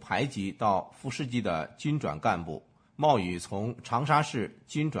从排级到副师级的军转干部冒雨从长沙市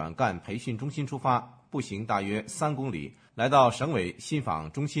军转干培训中心出发，步行大约3公里，来到省委信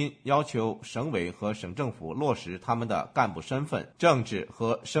访中心，要求省委和省政府落实他们的干部身份、政治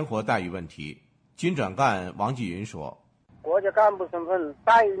和生活待遇问题。军转干王继云说：“国家干部身份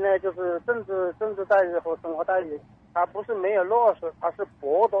待遇呢，就是政治待遇和生活待遇，它不是没有落实，它是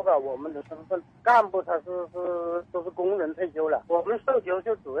剥夺了我们的身份。干部他都是工人退休了，我们诉求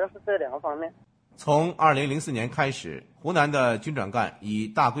就主要是这2个方面。”从2004年开始，湖南的军转干以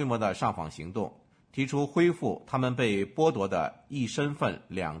大规模的上访行动，提出恢复他们被剥夺的一身份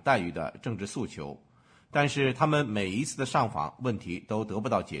两待遇的政治诉求，但是他们每一次的上访问题都得不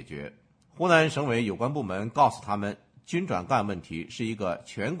到解决。湖南省委有关部门告诉他们，军转干问题是一个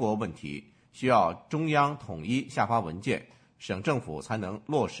全国问题，需要中央统一下发文件，省政府才能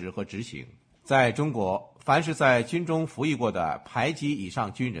落实和执行。在中国，凡是在军中服役过的排级以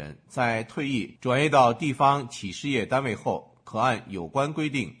上军人，在退役转业到地方企事业单位后，可按有关规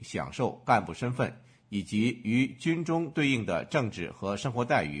定享受干部身份以及与军中对应的政治和生活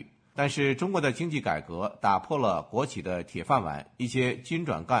待遇。但是中国的经济改革打破了国企的铁饭碗，一些军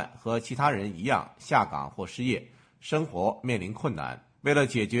转干和其他人一样下岗或失业，生活面临困难。为了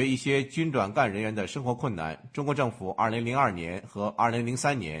解决一些军转干人员的生活困难，中国政府2002年和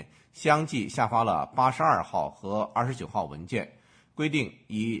2003年相继下发了82号和29号文件，规定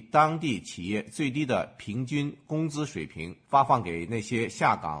以当地企业最低的平均工资水平发放给那些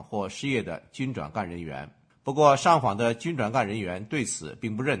下岗或失业的军转干人员。不过，上访的军转干人员对此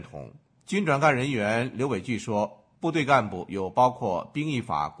并不认同。军转干人员刘伟巨说，部队干部有包括兵役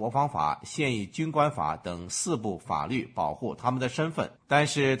法、国防法、现役军官法等4部法律保护他们的身份，但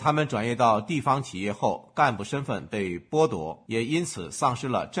是他们转业到地方企业后，干部身份被剥夺，也因此丧失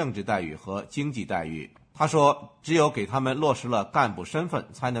了政治待遇和经济待遇。他说，只有给他们落实了干部身份，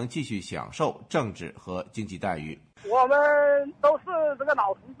才能继续享受政治和经济待遇。我们都是这个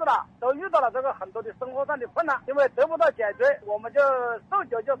老同志了，都遇到了这个很多的生活上的困难，因为得不到解决，我们就诉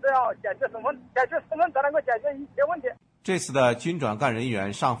求就是要解决身份，解决身份才能够解决一切问题。这次的军转干人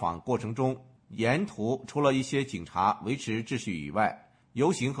员上访过程中，沿途除了一些警察维持秩序以外，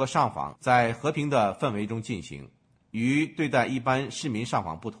游行和上访在和平的氛围中进行。与对待一般市民上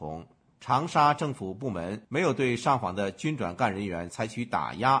访不同，长沙政府部门没有对上访的军转干人员采取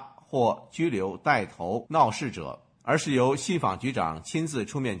打压或拘留带头闹事者，而是由信访局长亲自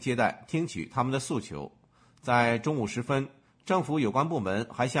出面接待，听取他们的诉求。在中午时分，政府有关部门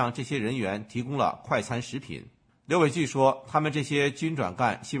还向这些人员提供了快餐食品。刘伟季说，他们这些军转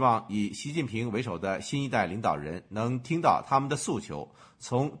干希望以习近平为首的新一代领导人能听到他们的诉求，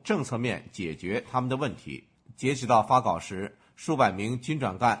从政策面解决他们的问题。截止到发稿时，数百名军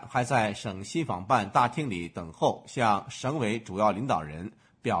转干还在省信访办大厅里等候，向省委主要领导人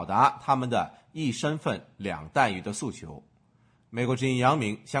表达他们的一身份两待遇的诉求。美国之音杨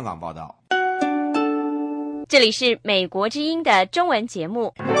明香港报道。这里是美国之音的中文节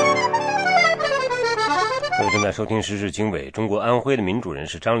目。各位正在收听时事经纬。中国安徽的民主人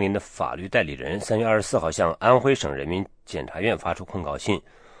士张林的法律代理人3月24号向安徽省人民检察院发出控告信，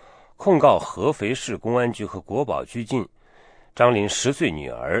控告合肥市公安局和国保拘禁张林10岁女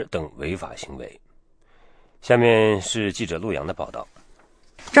儿等违法行为。下面是记者陆阳的报道。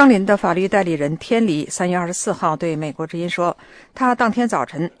张林的法律代理人天理3月24号对美国之音说，他当天早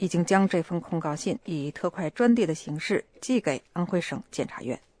晨已经将这封控告信以特快专递的形式寄给安徽省检察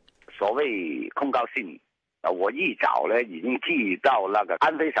院。所谓控告信，我一早呢已经寄到那个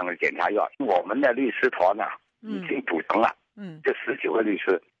安徽省的检察院，我们的律师团已经组成了，这19个律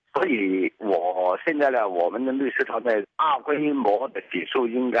师，所以我现在呢，我们的律师团的大规模的起诉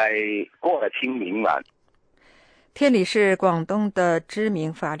应该过了清明了。天理是广东的知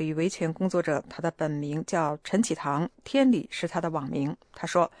名法律维权工作者，他的本名叫陈启堂，天理是他的网名。他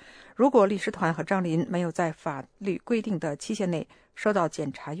说，如果律师团和张林没有在法律规定的期限内收到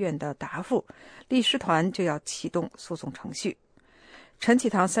检察院的答复，律师团就要启动诉讼程序。陈启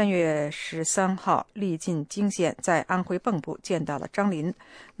堂3月13号历尽惊险，在安徽蚌埠见到了张林，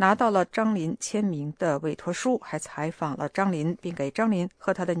拿到了张林签名的委托书，还采访了张林，并给张林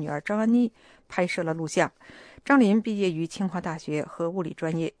和他的女儿张安妮拍摄了录像。张林毕业于清华大学和物理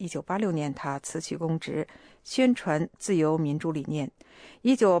专业，1986年他辞去公职，宣传自由民主理念。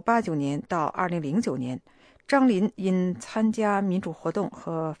1989年到2009年，张林因参加民主活动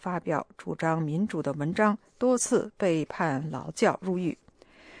和发表主张民主的文章，多次被判劳教入狱。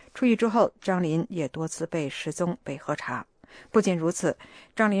出狱之后，张林也多次被失踪、被核查。不仅如此，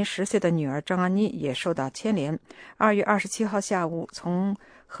张林10岁的女儿张安妮也受到牵连。2月27号下午，从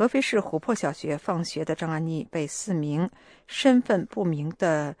合肥市琥珀小学放学的张安妮被4名身份不明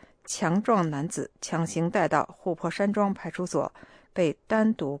的强壮男子强行带到琥珀山庄派出所，被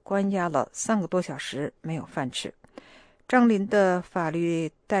单独关押了3个多小时，没有饭吃。张林的法律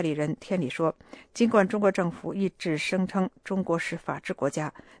代理人天理说，尽管中国政府一直声称中国是法治国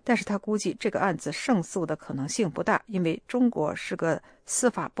家，但是他估计这个案子胜诉的可能性不大，因为中国是个司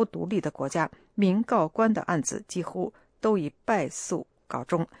法不独立的国家，民告官的案子几乎都以败诉告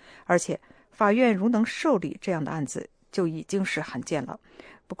终，而且法院如能受理这样的案子就已经是罕见了。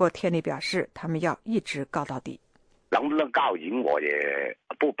不过天理表示，他们要一直告到底。能不能告赢我也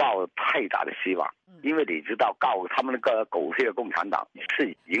不抱太大的希望，因为你知道告他们那个狗血共产党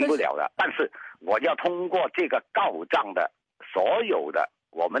是赢不了的，但是我要通过这个告状的所有的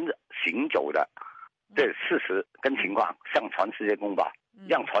我们行走的这事实跟情况向全世界公布，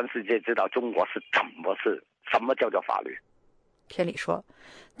让全世界知道中国是什么叫做法律。天理说，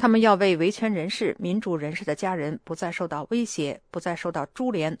他们要为维权人士、民主人士的家人不再受到威胁，不再受到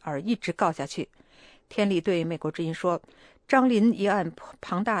株连而一直告下去。天理对美国之音说，张林一案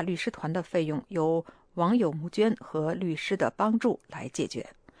庞大律师团的费用由网友募捐和律师的帮助来解决。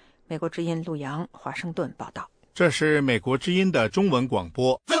美国之音陆阳华盛顿报道。这是美国之音的中文广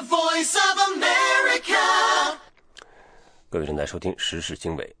播。The Voice of America。各位正在收听时事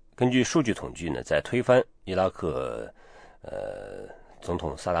经纬。根据数据统计呢，在推翻伊拉克总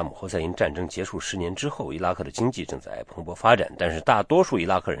统萨达姆侯赛因战争结束10年之后，伊拉克的经济正在蓬勃发展，但是大多数伊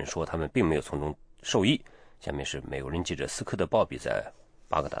拉克人说他们并没有从中受益。下面是美国人记者斯科特·鲍比在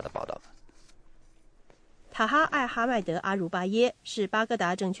巴格达的报道。塔哈·艾哈迈德·阿茹巴耶是巴格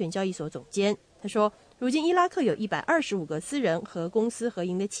达证券交易所总监。他说，如今伊拉克有125个私人和公司合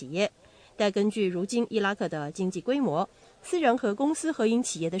营的企业，但根据如今伊拉克的经济规模，私人和公司合营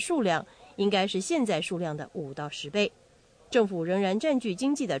企业的数量应该是现在数量的5到10倍。政府仍然占据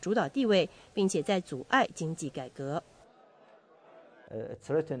经济的主导地位，并且在阻碍经济改革。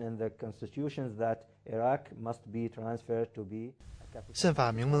宪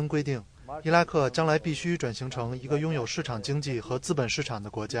法明文规定，伊拉克将来必须转型成一个拥有市场经济和资本市场的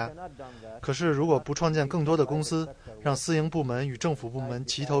国家。可是，如果不创建更多的公司，让私营部门与政府部门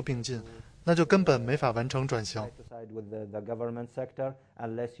齐头并进，那就根本没法完成转型。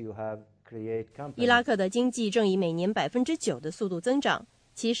伊拉克的经济正以每年9%的速度增长，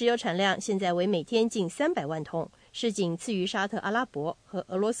其石油产量现在为每天近300万桶，是仅次于沙特阿拉伯和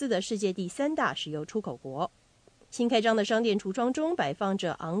俄罗斯的世界第3大石油出口国。新开张的商店橱窗中摆放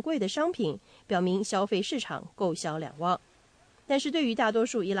着昂贵的商品，表明消费市场购销两旺。但是对于大多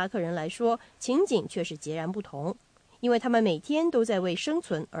数伊拉克人来说，情景却是截然不同，因为他们每天都在为生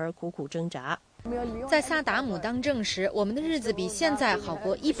存而苦苦挣扎。在萨达姆当政时，我们的日子比现在好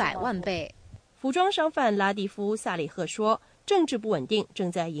过100万倍。服装商贩拉蒂夫·萨里赫说，政治不稳定正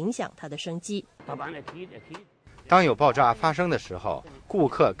在影响他的生计。当有爆炸发生的时候，顾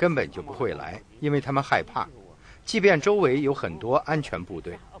客根本就不会来，因为他们害怕，即便周围有很多安全部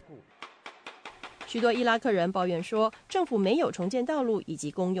队。许多伊拉克人抱怨说，政府没有重建道路以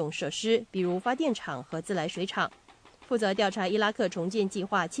及公用设施，比如发电厂和自来水厂。负责调查伊拉克重建计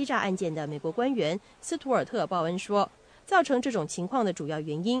划欺诈案件的美国官员斯图尔特·鲍恩说，造成这种情况的主要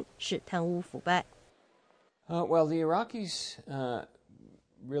原因是贪污腐败。Well, the Iraqis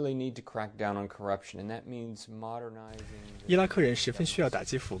really need to crack down on corruption, and that means modernizing. 伊拉克人十分需要打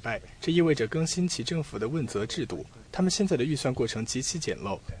击腐败，这意味着更新其政府的问责制度。他们现在的预算过程极其简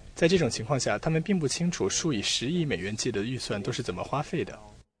陋，在这种情况下，他们并不清楚数以10亿美元计的预算都是怎么花费的。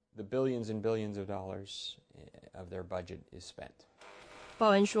The billions and billions of dollars of their budget is spent. 鲍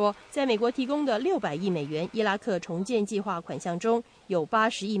恩说，在美国提供的600亿美元伊拉克重建计划款项中，有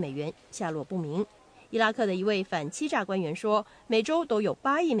80亿美元下落不明。伊拉克的一位反欺诈官员说，每周都有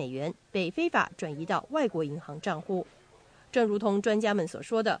8亿美元被非法转移到外国银行账户。正如同专家们所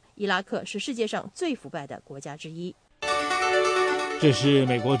说的，伊拉克是世界上最腐败的国家之一。这是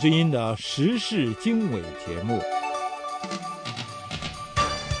美国之音的时事经纬节目。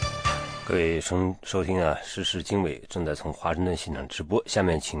各位收听啊，时事经纬正在从华盛顿现场直播。下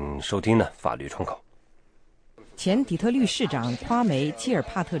面请收听呢法律窗口。前底特律市长夸梅·基尔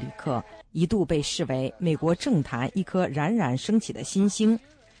帕特里克一度被视为美国政坛一颗冉冉升起的新星。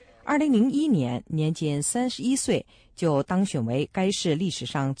2001年，年仅31岁就当选为该市历史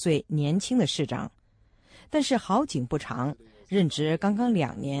上最年轻的市长。但是好景不长，任职刚刚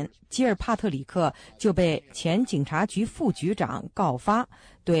2年，基尔帕特里克就被前警察局副局长告发，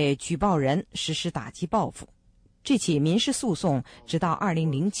对举报人实施打击报复。这起民事诉讼直到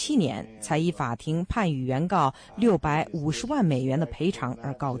2007年才以法庭判予原告650万美元的赔偿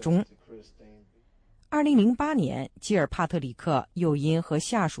而告终。2008年，基尔帕特里克又因和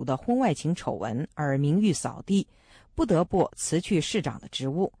下属的婚外情丑闻而名誉扫地，不得不辞去市长的职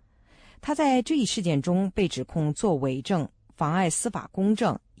务。他在这一事件中被指控作伪证、妨碍司法公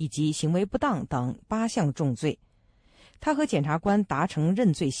正以及行为不当等8项重罪。他和检察官达成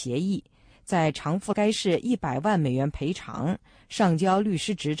认罪协议，在偿付该市100万美元赔偿、上交律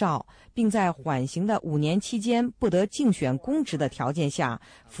师执照，并在缓刑的5年期间不得竞选公职的条件下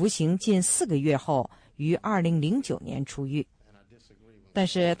服刑近4个月后，于2009年出狱。但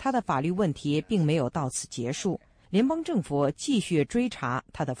是他的法律问题并没有到此结束，联邦政府继续追查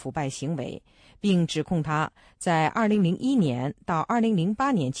他的腐败行为，并指控他在2001年到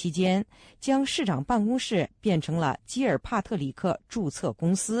2008年期间将市长办公室变成了基尔帕特里克注册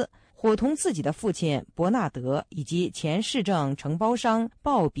公司，伙同自己的父亲伯纳德以及前市政承包商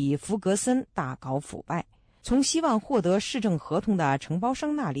鲍比·弗格森大搞腐败，从希望获得市政合同的承包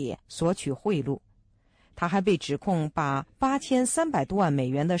商那里索取贿赂。他还被指控把8300多万美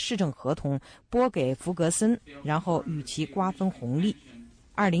元的市政合同拨给弗格森，然后与其瓜分红利。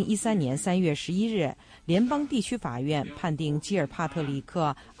2013年3月11日，联邦地区法院判定基尔帕特里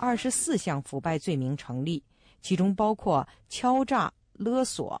克24项腐败罪名成立，其中包括敲诈、勒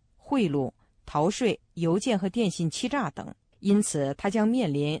索、贿赂、逃税、邮件和电信欺诈等，因此他将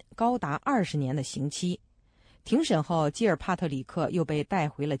面临高达20年的刑期。庭审后，基尔帕特里克又被带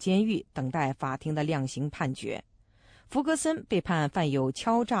回了监狱，等待法庭的量刑判决。弗格森被判犯有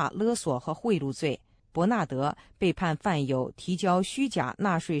敲诈、勒索和贿赂罪，伯纳德被判犯有提交虚假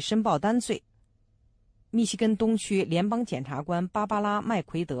纳税申报单罪。密西根东区联邦检察官芭芭拉·麦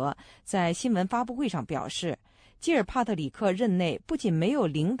奎德在新闻发布会上表示，基尔帕特里克任内不仅没有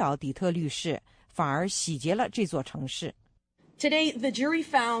领导底特律市，反而洗劫了这座城市。Today, the jury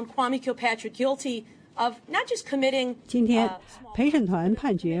found Kwame Kilpatrick guilty of not just committing. 今天，陪审团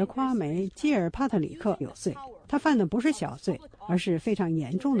判决夸梅·基尔帕特里克有罪。他犯的不是小罪，而是非常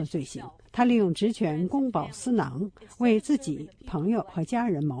严重的罪行。他利用职权公报私囊，为自己、朋友和家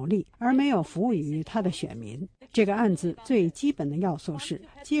人谋利，而没有服务于他的选民。这个案子最基本的要素是，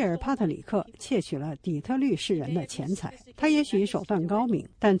基尔帕特里克窃取了底特律市人的钱财。他也许手段高明，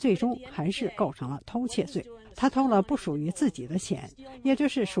但最终还是构成了偷窃罪。他偷了不属于自己的钱，也就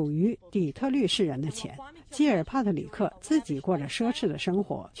是属于底特律市人的钱。基尔帕特里克自己过着奢侈的生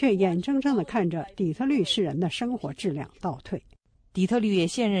活，却眼睁睁地看着底特律市人的生活质量倒退。底特律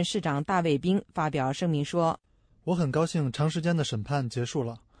现任市长大卫宾发表声明说，我很高兴长时间的审判结束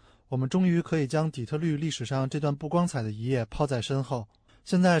了，我们终于可以将底特律历史上这段不光彩的一页抛在身后。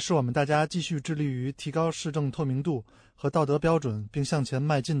现在是我们大家继续致力于提高市政透明度和道德标准，并向前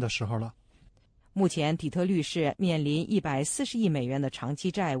迈进的时候了。目前，底特律市面临140亿美元的长期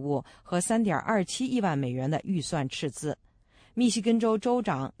债务和3.27亿万美元的预算赤字。密西根州州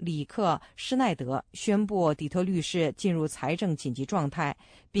长里克·施耐德宣布底特律市进入财政紧急状态，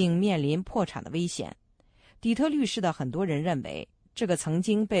并面临破产的危险。底特律市的很多人认为，这个曾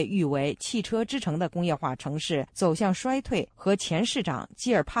经被誉为汽车之城的工业化城市走向衰退和前市长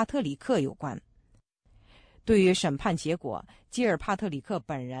基尔帕特里克有关。对于审判结果，基尔帕特里克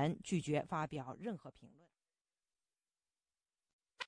本人拒绝发表任何评论。